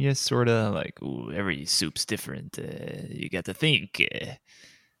 French genius, sort of like, ooh, every soup's different. You got to think.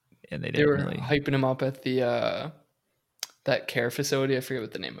 And they were really hyping him up at the that care facility. I forget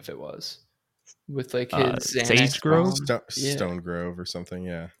what the name of it was. With like his Sage Grove? Stone Grove or something,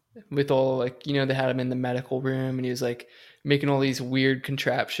 yeah. With all like, they had him in the medical room and he was like making all these weird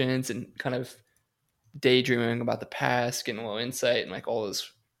contraptions and kind of daydreaming about the past, getting a little insight and like all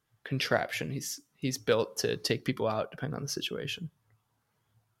this contraption he's built to take people out depending on the situation.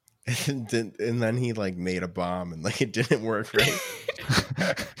 And then he like made a bomb and like it didn't work, right?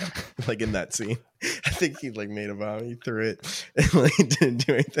 Like in that scene, I think he like made a bomb, he threw it and like didn't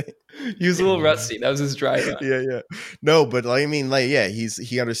do anything. He was a little rusty. That was his dry run. Yeah. No, but like, I mean, like, yeah,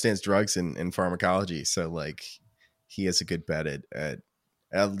 he understands drugs and pharmacology, so like he has a good bet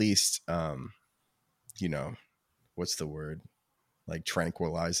at least what's the word? Like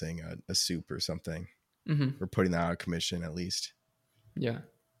tranquilizing a soup or something, or putting that out of commission at least. Yeah.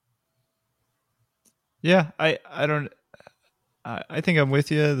 Yeah, I think I'm with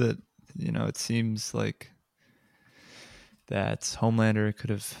you that it seems like that Homelander could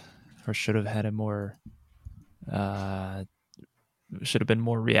have or should have had a more should have been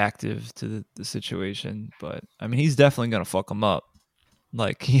more reactive to the situation, but I mean he's definitely gonna fuck him up.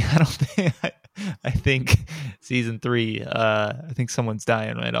 Like I think season 3, I think someone's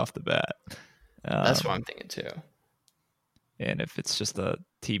dying right off the bat. That's what I'm thinking too. And if it's just a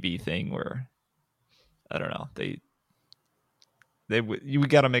TV thing where I don't know, we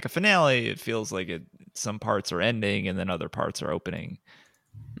got to make a finale. It feels like some parts are ending and then other parts are opening.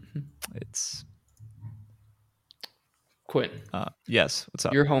 It's Quinn. Yes. What's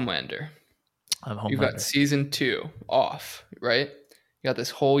up? You're Homelander. I'm Homelander. You've got season 2 off, right? You got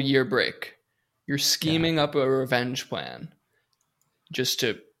this whole year break. You're scheming up a revenge plan just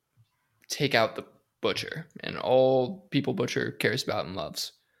to take out the Butcher and all people Butcher cares about and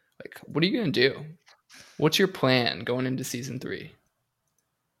loves. Like, what are you going to do? What's your plan going into season 3?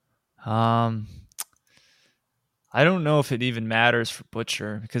 I don't know if it even matters for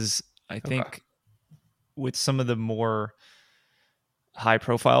Butcher, because I think with some of the more high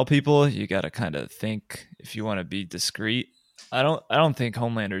profile people, you got to kind of think if you want to be discreet. I don't think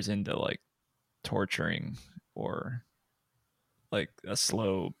Homelander's into like torturing or like a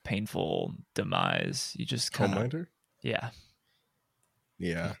slow, painful demise. You just kind of, Homelander? yeah.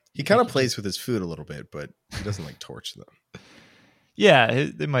 Yeah. He kind of plays with his food a little bit, but he doesn't like torch them. Yeah,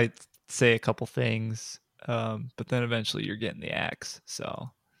 they might say a couple things, but then eventually you're getting the axe.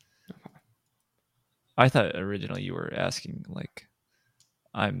 So I thought originally you were asking like,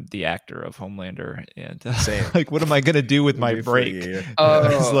 I'm the actor of Homelander, and like, what am I gonna do with my break?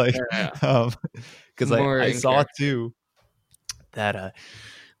 Oh, like, yeah. Because I saw too that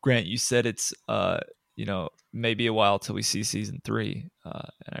Grant, you said it's maybe a while till we see season 3, and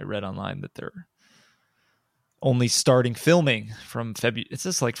I read online that they're only starting filming from February. It's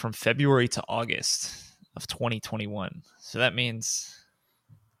just like from February to August of 2021, so that means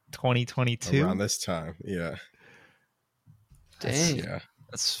 2022 around this time. Yeah. Dang.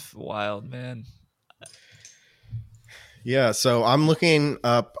 That's wild, man. Yeah, so I'm looking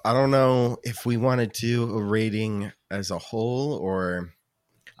up. I don't know if we want to do a rating as a whole, or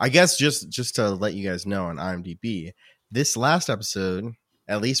I guess just to let you guys know on IMDb, this last episode,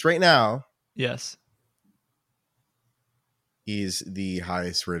 at least right now, yes, is the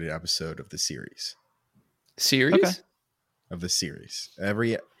highest rated episode of the series. Okay. Of the series.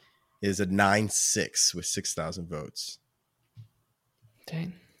 Every is a 9.6 with 6,000 votes.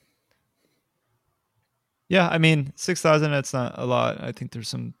 Dang. Yeah, I mean 6,000. That's not a lot. I think there's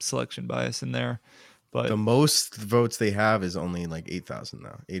some selection bias in there, but the most votes they have is only like 8,000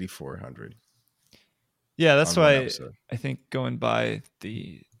 now, 8,400. Yeah, that's why I think going by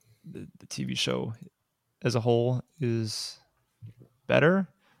the TV show as a whole is better.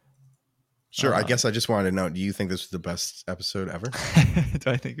 Sure, I guess I just wanted to know, do you think this was the best episode ever? Do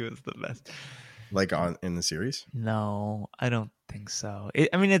I think it was the best? Like in the series? No, I don't think so.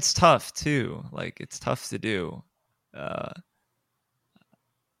 I mean, it's tough too. Like, it's tough to do.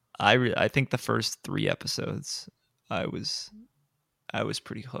 I think the first 3 episodes, I was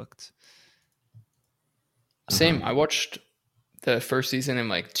pretty hooked. Same. I watched the first season in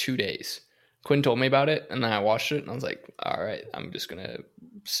like 2 days. Quinn told me about it, and then I watched it, and I was like, all right, I'm just going to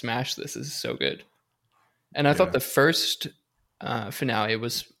smash this. This is so good. And I thought the first finale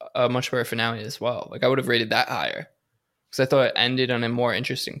was a much better finale as well. Like, I would have rated that higher because I thought it ended on a more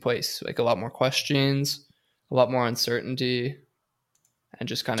interesting place. Like, a lot more questions, a lot more uncertainty, and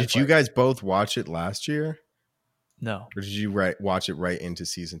just kind of. Did you guys both watch it last year? No. Or did you watch it right into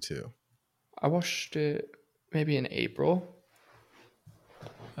season 2? I watched it maybe in April.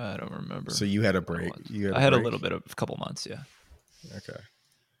 I don't remember. So you had a break. I had a little bit of a couple months, yeah. Okay.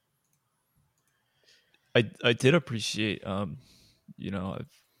 I did appreciate, I've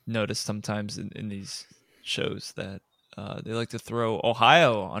noticed sometimes in these shows that they like to throw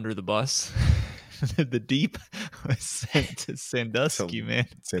Ohio under the bus. The deep was sent to Sandusky, man.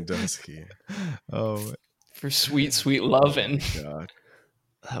 Sandusky. Oh, for sweet, sweet loving. Oh, God.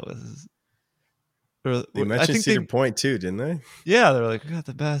 That was. They mentioned Cedar Point too, didn't they? Yeah, they're like, we got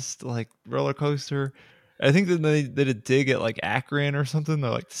the best like roller coaster. I think that they did a dig at like Akron or something. They're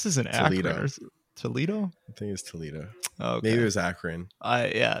like, this isn't Toledo. Akron or Toledo. I think it's Toledo. Oh, okay. Maybe it was Akron.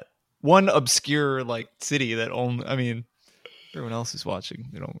 Yeah, one obscure like city that only. I mean, everyone else is watching.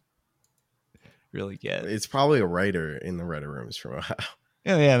 They don't really get. It's probably a writer in the writer rooms from Ohio.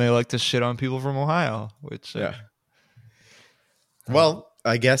 Yeah, and they like to shit on people from Ohio, which well,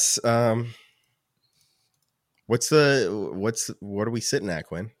 I guess what are we sitting at,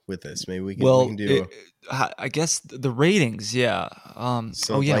 Quinn, with this? Maybe we can do I guess the ratings, yeah.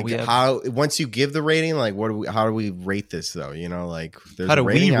 We have, how once you give the rating, like how do we rate this though? Like there's how do a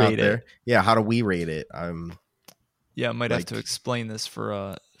rating we out rate there. it? Yeah, how do we rate it? Yeah, I might have to explain this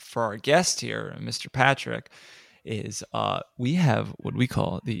for our guest here, Mr. Patrick. Is we have what we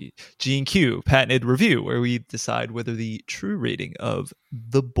call the G&Q patented review, where we decide whether the true rating of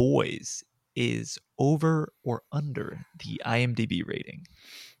The Boys is over or under the IMDb rating.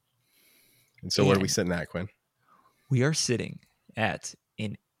 And so what are we sitting at, Quinn? We are sitting at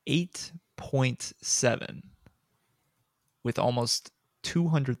an 8.7 with almost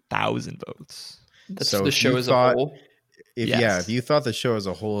 200,000 votes. That's so the show as a whole? If you thought the show as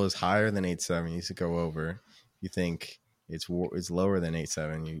a whole is higher than 8.7, you should go over. You think it's lower than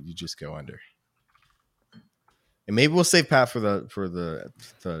 8.7, you just go under. And maybe we'll save Pat for the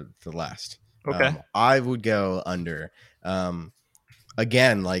last. Okay. I would go under.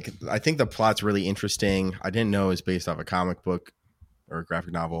 again, like I think the plot's really interesting. I didn't know it was based off a comic book or a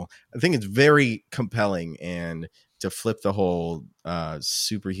graphic novel. I think it's very compelling, and to flip the whole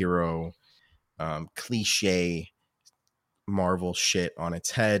superhero cliche Marvel shit on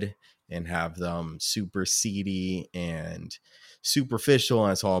its head and have them super seedy and superficial,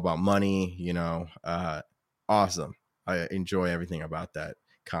 and it's all about money, awesome. I enjoy everything about that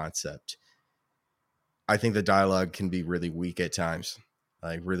concept. I think the dialogue can be really weak at times,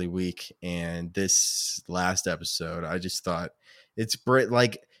 like really weak. And this last episode, I just thought it's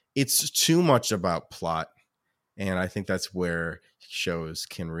too much about plot. And I think that's where shows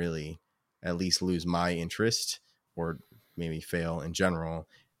can really at least lose my interest or maybe fail in general.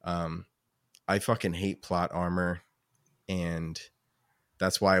 I fucking hate plot armor. And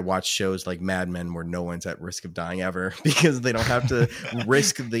that's why I watch shows like Mad Men where no one's at risk of dying ever, because they don't have to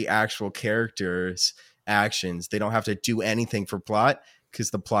risk the actual characters' actions. They don't have to do anything for plot because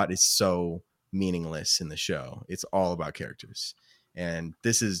the plot is so meaningless in the show. It's all about characters. And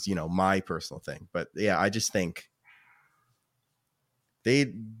this is, my personal thing. But yeah, I just think they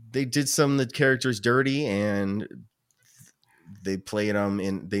did some of the characters dirty, and they played them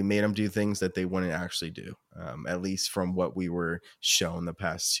and they made them do things that they wouldn't actually do, at least from what we were shown the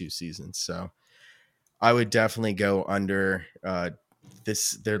past 2 seasons. So I would definitely go under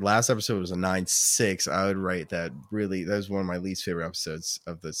their last episode was a 9.6. I would rate that that was one of my least favorite episodes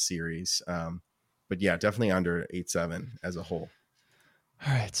of the series. But yeah, definitely under 8.7 as a whole.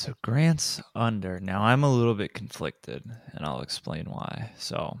 All right, so Grant's under. Now I'm a little bit conflicted, and I'll explain why.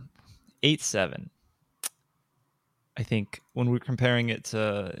 So 8.7. I think when we're comparing it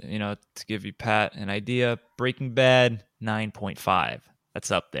to, to give you, Pat, an idea, Breaking Bad, 9.5.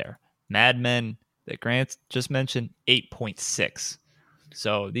 That's up there. Mad Men, that Grant just mentioned, 8.6.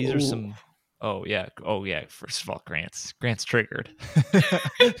 So these are some... Oh, yeah. First of all, Grant's triggered.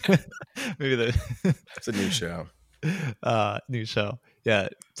 Maybe it's a new show. New show. Yeah,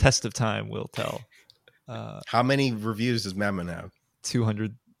 test of time will tell. How many reviews does Mad Men have?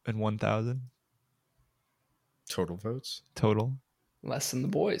 201,000. Total votes? Total. Less than The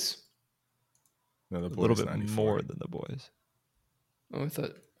Boys. No, The Boys a little bit 94. more than The Boys. Oh, I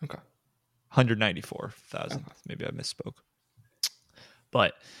thought, okay. 194,000. Okay. Maybe I misspoke.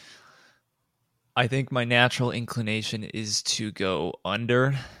 But I think my natural inclination is to go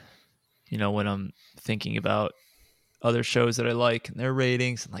under. When I'm thinking about other shows that I like and their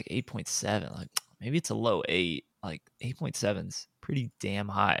ratings, and like 8.7, like maybe it's a low 8. Like 8.7's pretty damn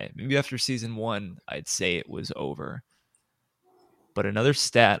high. Maybe after season 1, I'd say it was over. But another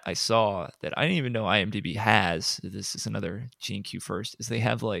stat I saw that I didn't even know IMDb has, this is another G&Q first, is they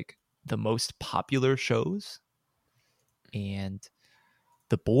have like the most popular shows. And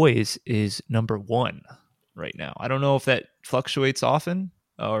The Boys is number 1 right now. I don't know if that fluctuates often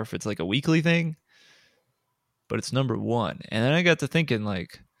or if it's like a weekly thing, but it's number 1. And then I got to thinking,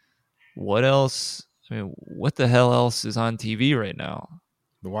 like, what else? I mean, what the hell else is on TV right now?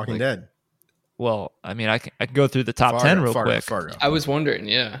 The Walking Dead. Well, I mean, I can go through the top 10 real quick. Fargo. I was wondering,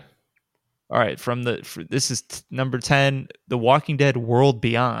 yeah. All right, this is number 10, The Walking Dead World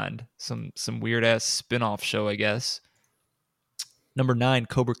Beyond, some weird ass spin-off show, I guess. Number 9,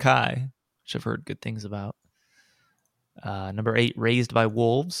 Cobra Kai, which I've heard good things about. Number 8, Raised by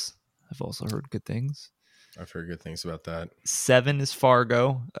Wolves. I've also heard good things. I've heard good things about that. 7 is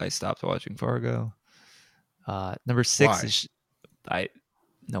Fargo. I stopped watching Fargo. Number 6 is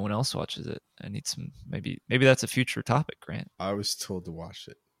no one else watches it. I need some maybe that's a future topic, Grant. I was told to watch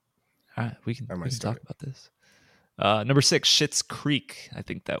it. All right, we can talk about this. Number 6, Schitt's Creek. I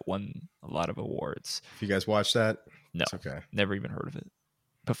think that won a lot of awards. If you guys watch that, no, it's okay. Never even heard of it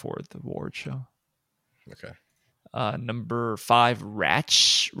before the award show. Okay. Number 5,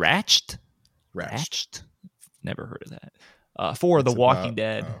 Ratched. Never heard of that. 4, The Walking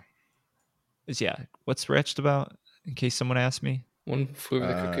Dead. What's Ratched about? In case someone asked me. One Flew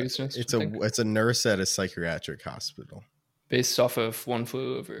Over the Cuckoo's Nest. It's a nurse at a psychiatric hospital. Based off of One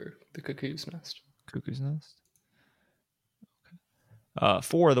Flew Over the Cuckoo's Nest. Cuckoo's Nest. Okay.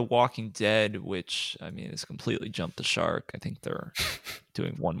 4, The Walking Dead, which I mean is completely jumped the shark. I think they're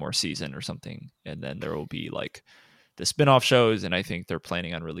doing one more season or something, and then there will be like the spin-off shows, and I think they're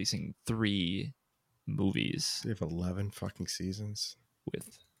planning on releasing 3 movies. They have 11 fucking seasons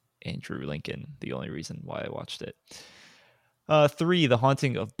with Andrew Lincoln. The only reason why I watched it. 3, The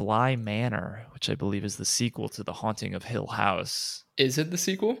Haunting of Bly Manor, which I believe is the sequel to The Haunting of Hill House. Is it the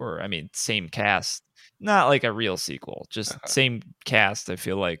sequel? Or, I mean, same cast. Not like a real sequel. Just same cast, I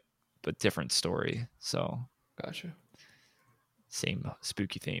feel like, but different story. So, gotcha. Same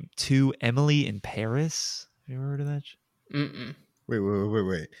spooky theme. 2, Emily in Paris. Have you ever heard of that? Mm-mm.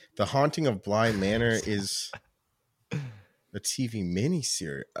 Wait. The Haunting of Bly Manor is a TV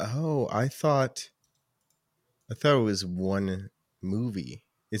miniseries. Oh, I thought it was one movie.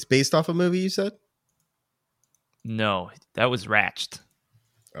 It's based off a movie, you said? No, that was Ratched.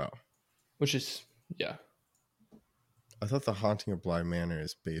 Oh. Which is, yeah. I thought The Haunting of Bly Manor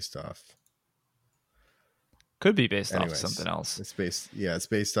is based off. Could be based off something else. It's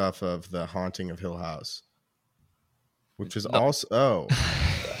based off of The Haunting of Hill House. Which was also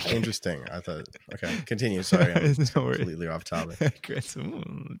interesting. I thought, okay, continue. Sorry, I'm completely off topic. Chris,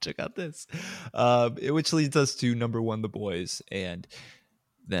 check out this. Which leads us to number 1, The Boys. And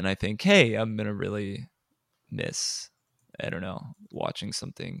then I think, hey, I'm going to really miss, I don't know, watching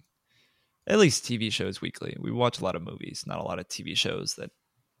something, at least TV shows weekly. We watch a lot of movies, not a lot of TV shows that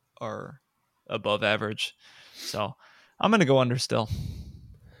are above average. So I'm going to go under still.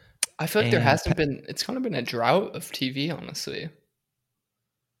 I feel like there hasn't been, it's kind of been a drought of TV, honestly.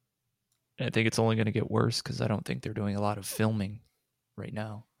 I think it's only going to get worse because I don't think they're doing a lot of filming right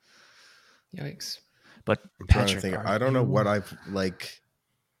now. Yikes. But I'm trying to think. I don't know what I've like.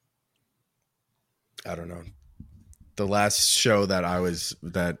 I don't know. The last show that I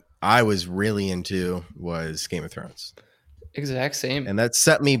was really into was Game of Thrones. Exact same. And that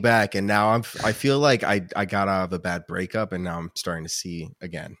set me back. And now I feel like I got out of a bad breakup, and now I'm starting to see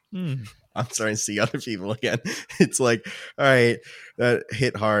again. I'm starting to see other people again. It's like, all right, that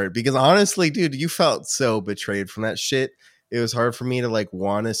hit hard because honestly, dude, you felt so betrayed from that shit. It was hard for me to like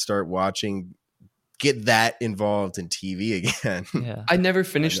want to start watching, get that involved in TV again. Yeah. I never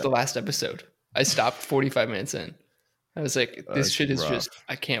finished the last episode. I stopped 45 minutes in. I was like, this shit is just,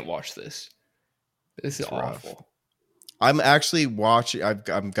 I can't watch this. This is awful. I'm actually watching. I've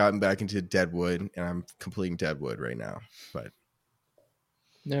gotten back into Deadwood, and I'm completing Deadwood right now. But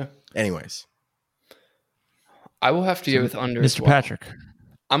yeah. Anyways, I will have to go with under. Mr. Patrick,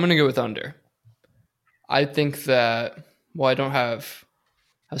 I'm gonna go with under. I think that. Well, I don't have.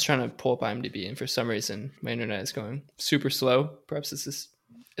 I was trying to pull up IMDb, and for some reason, my internet is going super slow. Perhaps it's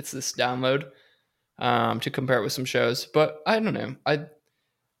this download to compare it with some shows, but I don't know. I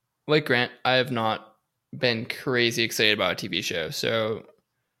like Grant. I have not been crazy excited about a TV show. So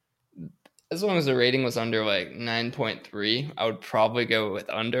as long as the rating was under like 9.3, I would probably go with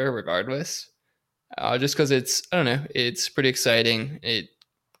under regardless. Just because it's, I don't know, it's pretty exciting. It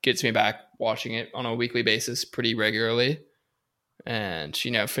gets me back watching it on a weekly basis pretty regularly. And,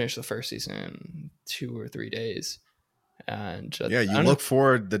 finish the first season in 2 or 3 days. And you look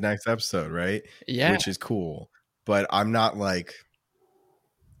forward to the next episode, right? Yeah. Which is cool. But I'm not like,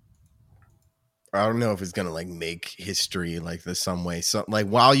 I don't know if it's gonna like make history like this some way. So like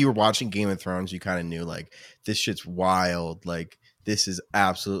while you were watching Game of Thrones, you kind of knew like this shit's wild. Like this is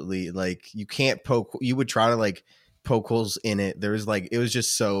absolutely like you can't poke. You would try to like poke holes in it. There was like it was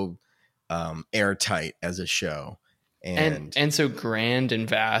just so airtight as a show, and so grand and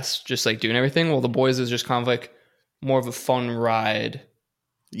vast, just like doing everything. Well, The Boys is just kind of like more of a fun ride.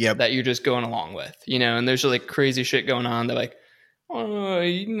 Yeah, that you're just going along with, and there's like crazy shit going on that like.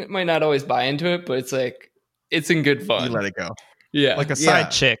 You might not always buy into it, but it's like it's in good fun. You let it go. Yeah. Like a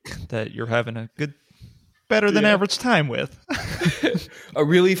side chick that you're having a better than average time with. A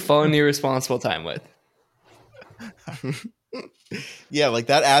really fun, irresponsible time with. Yeah, like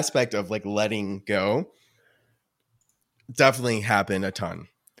that aspect of like letting go definitely happened a ton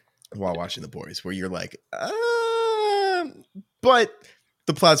while watching The Boys, where you're like, but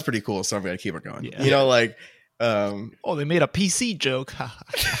the plot's pretty cool, so I'm gonna keep it going. Yeah. Like they made a PC joke.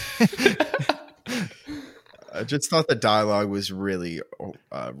 I just thought the dialogue was really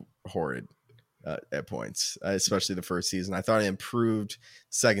horrid at points, especially the first season. I thought it improved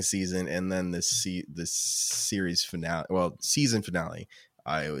second season, and then the series finale, season finale.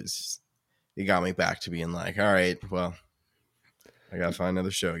 It got me back to being like, all right, well, I gotta find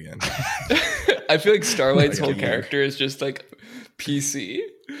another show again. I feel like Starlight's whole character is just like PC.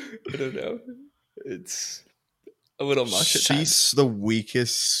 I don't know. It's a little much. She's the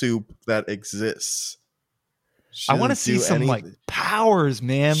weakest soup that exists. I want to see some like powers,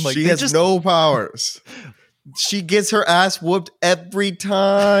 man. Like she has no powers. She gets her ass whooped every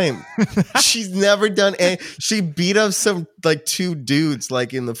time. She's never done any. She beat up some like 2 dudes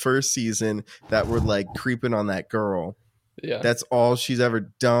like in the first season that were like creeping on that girl. Yeah, that's all she's ever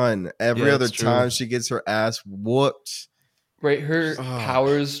done. Every other time she gets her ass whooped. Right, her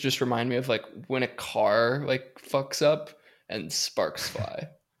powers just remind me of like when a car like fucks up and sparks fly.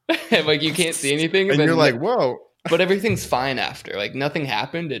 And like you can't see anything, and you're like, whoa! But everything's fine after. Like nothing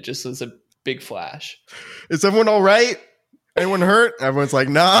happened. It just was a big flash. Is everyone all right? Anyone hurt? Everyone's like,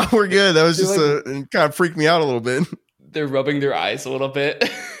 nah, we're good. That was just it kind of freaked me out a little bit. they're rubbing their eyes a little bit.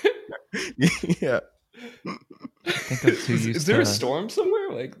 Yeah. I think I'm too used Is there to a storm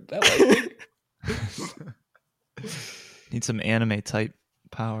somewhere? Like that lightning? need some anime type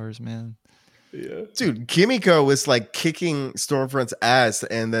powers, man. Yeah. Dude, Kimiko was like kicking Stormfront's ass,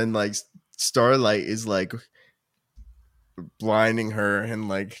 and then like Starlight is like blinding her and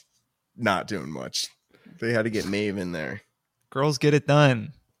like not doing much. They had to get Maeve in there. Girls get it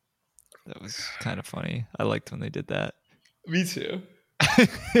done. That was kind of funny. I liked when they did that. Me too.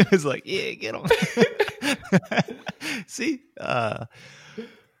 It was like, yeah, get them. See? All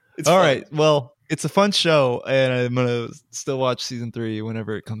right. Well, it's a fun show, and I'm gonna still watch season 3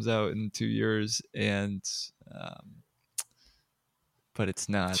 whenever it comes out in 2 years. And but it's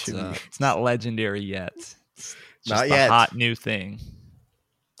not legendary yet. It's just Not a yet. hot new thing.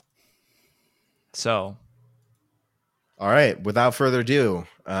 So, All right. Without further ado,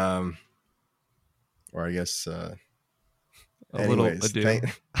 or I guess a anyways, little ado.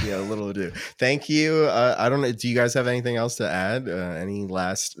 a little ado. Thank you. I don't know. Do you guys have anything else to add? Any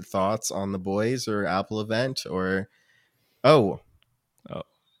last thoughts on the boys or Apple event? Or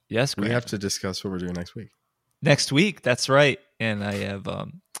Yes, we Grant. have to discuss what we're doing next week. Next week, that's right. And I have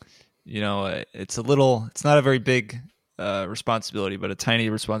it's not a very big responsibility, but a tiny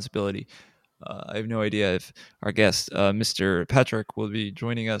responsibility. I have no idea if our guest Mr. Patrick will be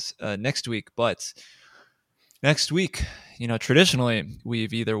joining us next week, but next week, traditionally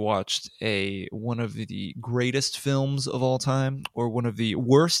we've either watched one of the greatest films of all time or one of the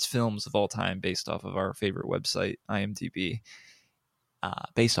worst films of all time based off of our favorite website, IMDb,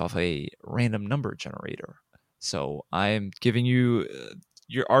 based off a random number generator. So I am giving you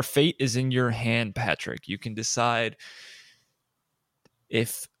our fate is in your hand, Patrick. You can decide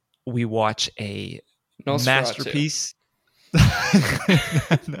if we watch a masterpiece.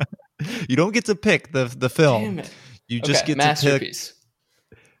 No. You don't get to pick the film. Damn it. You just get masterpiece. to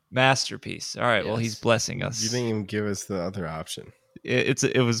pick masterpiece. All right. Yes. Well, he's blessing us. You didn't even give us the other option.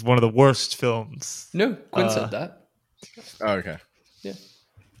 It was one of the worst films. No, Quinn said that. Oh, okay. Yeah.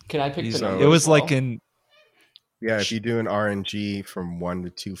 Can I pick the number? It was like in. Yeah, if you do an RNG from 1 to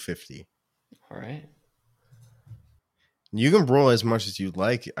 250. All right. You can roll as much as you'd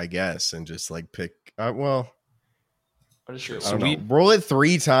like, I guess, and just like pick. What is your roll it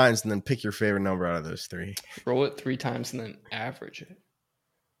 3 times and then pick your favorite number out of those 3. Roll it 3 times and then average it.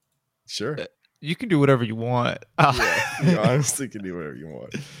 Sure. You can do whatever you want. Yeah, you honestly can do whatever you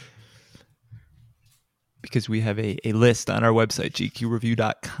want. Because we have a list on our website,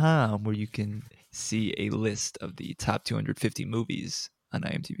 gqreview.com, where you can see a list of the top 250 movies on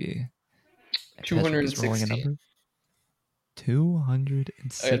IMDb. 260.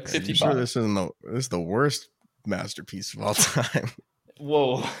 260. I'm sure this is the worst masterpiece of all time.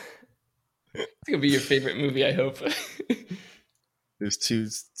 Whoa. It's going to be your favorite movie, I hope. There's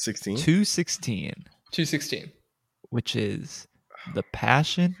 216? 216. Which is The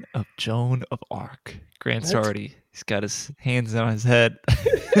Passion of Joan of Arc. Grant's already, he's got his hands on his head.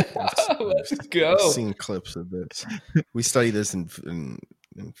 Let's go. I've seen clips of this. We studied this in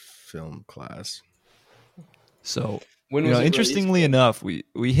film class. So, when was it interestingly enough, we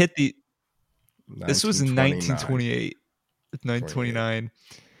hit the. 1929. This was in 1928, 1929,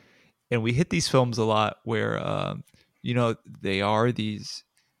 and we hit these films a lot where, they are these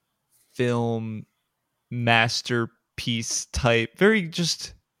film masterpiece type, very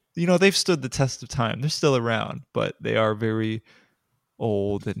just, they've stood the test of time. They're still around, but they are very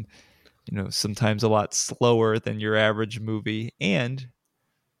old and, sometimes a lot slower than your average movie. And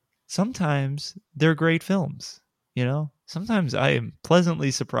sometimes they're great films, Sometimes I am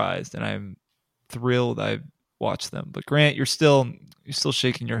pleasantly surprised and I'm thrilled I've watched them. But Grant, you're still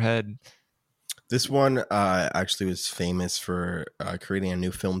shaking your head. This one actually was famous for creating a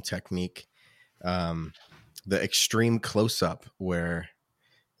new film technique. The extreme close-up, where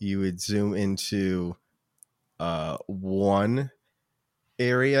you would zoom into one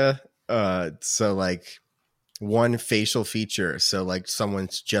area. So like one facial feature. So like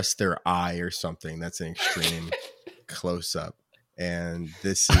someone's just their eye or something. That's an extreme close-up. And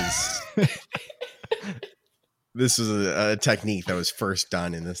this was a technique that was first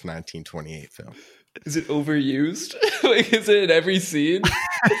done in this 1928 film. Is it overused? Like, is it in every scene?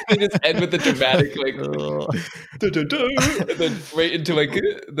 They just end with the dramatic, like, and then right into like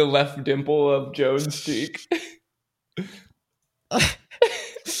the left dimple of Joan's cheek.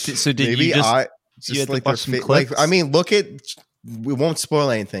 So did maybe you just like their look at. We won't spoil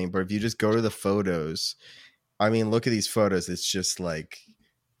anything, but if you just go to the photos, look at these photos. It's just like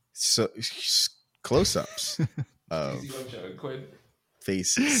so close-ups of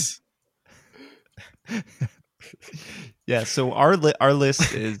faces. Yeah, so our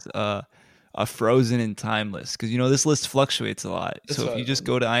list is a frozen in time list because this list fluctuates a lot. So if you just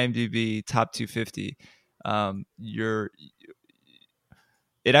go to IMDb top 250,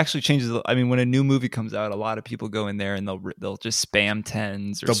 it actually changes. I mean, when a new movie comes out, a lot of people go in there and they'll just spam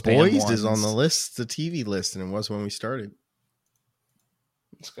 10s or The spam Boys 1s. is on the list, the TV list, and it was when we started.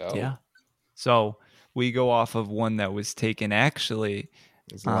 Let's go. Yeah. So we go off of one that was taken actually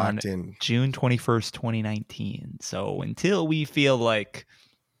It's on locked in June 21st, 2019. So until we feel like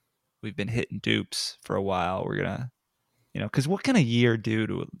we've been hitting dupes for a while, we're going to, because what can a year do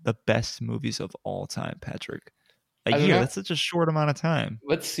to the best movies of all time, Patrick? A year, that's such a short amount of time.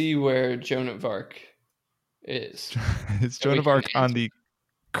 Let's see where Joan of Arc is. Is Joan of Arc on the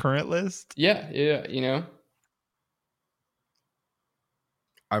current list? Yeah.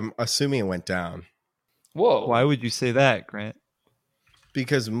 I'm assuming it went down. Whoa. Why would you say that, Grant?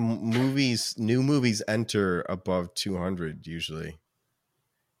 Because new movies enter above 200 usually.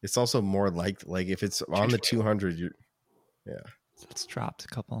 It's also more like if it's on the 200, It's dropped a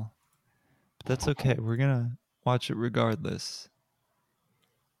couple. But that's okay. We're going to watch it regardless.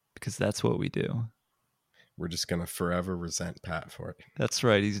 Because that's what we do. We're just going to forever resent Pat for it. That's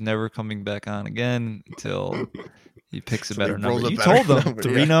right. He's never coming back on again until he picks a better number. You better told him number,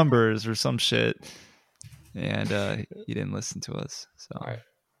 3 numbers or some shit. And he didn't listen to us. So. All right.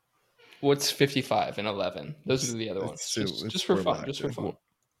 What's 55 and 11? Those are the other ones. Just for fun. Just for fun.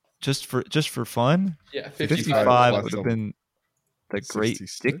 Just for fun? Yeah, 55 would have been The Great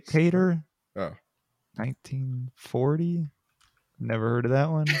 66? Dictator. Oh. 1940. Never heard of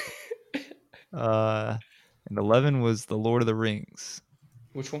that one. And 11 was The Lord of the Rings.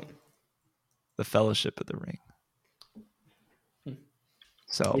 Which one? The Fellowship of the Ring.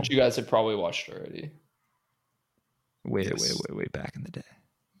 So, which you guys have probably watched already. Way back in the day.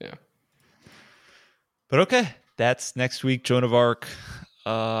 Yeah. But okay, that's next week. Joan of Arc.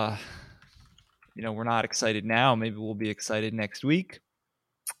 We're not excited now. Maybe we'll be excited next week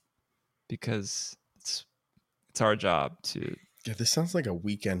because it's our job to. Yeah, this sounds like a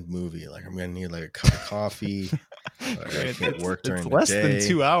weekend movie. Like I'm gonna need like a cup of coffee. I can't work during the day. Less than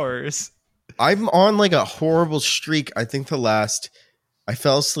 2 hours. I'm on like a horrible streak. I think I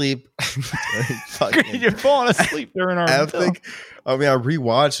fell asleep. You're falling asleep during our epic. I mean, I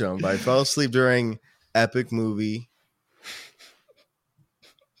rewatched them, but I fell asleep during epic movie.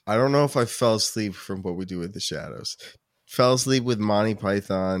 I don't know if I fell asleep from What We Do with the Shadows. Fell asleep with Monty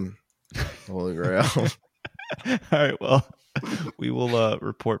Python, Holy Grail. All right, well, we will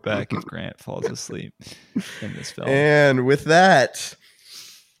report back if Grant falls asleep in this film. And with that,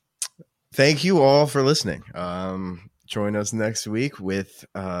 thank you all for listening. Join us next week with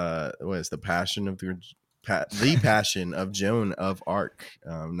the Passion of Joan of Arc,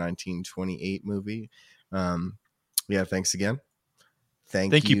 1928 movie. Thanks again.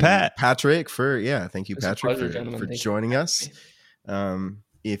 Thank you, Pat. Patrick, for joining us.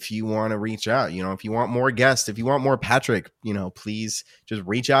 If you want to reach out, if you want more guests, if you want more Patrick, please just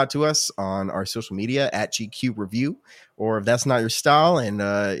reach out to us on our social media at GQ Review. Or if that's not your style and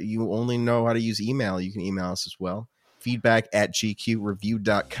you only know how to use email, you can email us as well.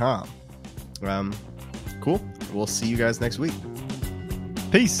 feedback@gqreview.com. Cool. We'll see you guys next week.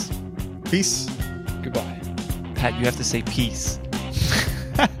 Peace. Goodbye. Pat, you have to say peace.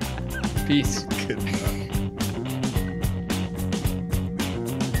 Peace. Goodbye.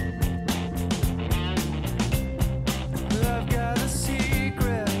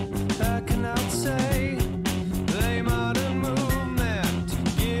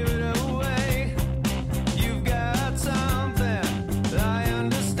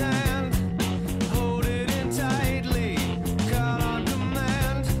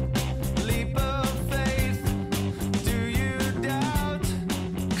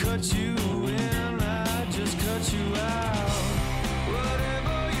 You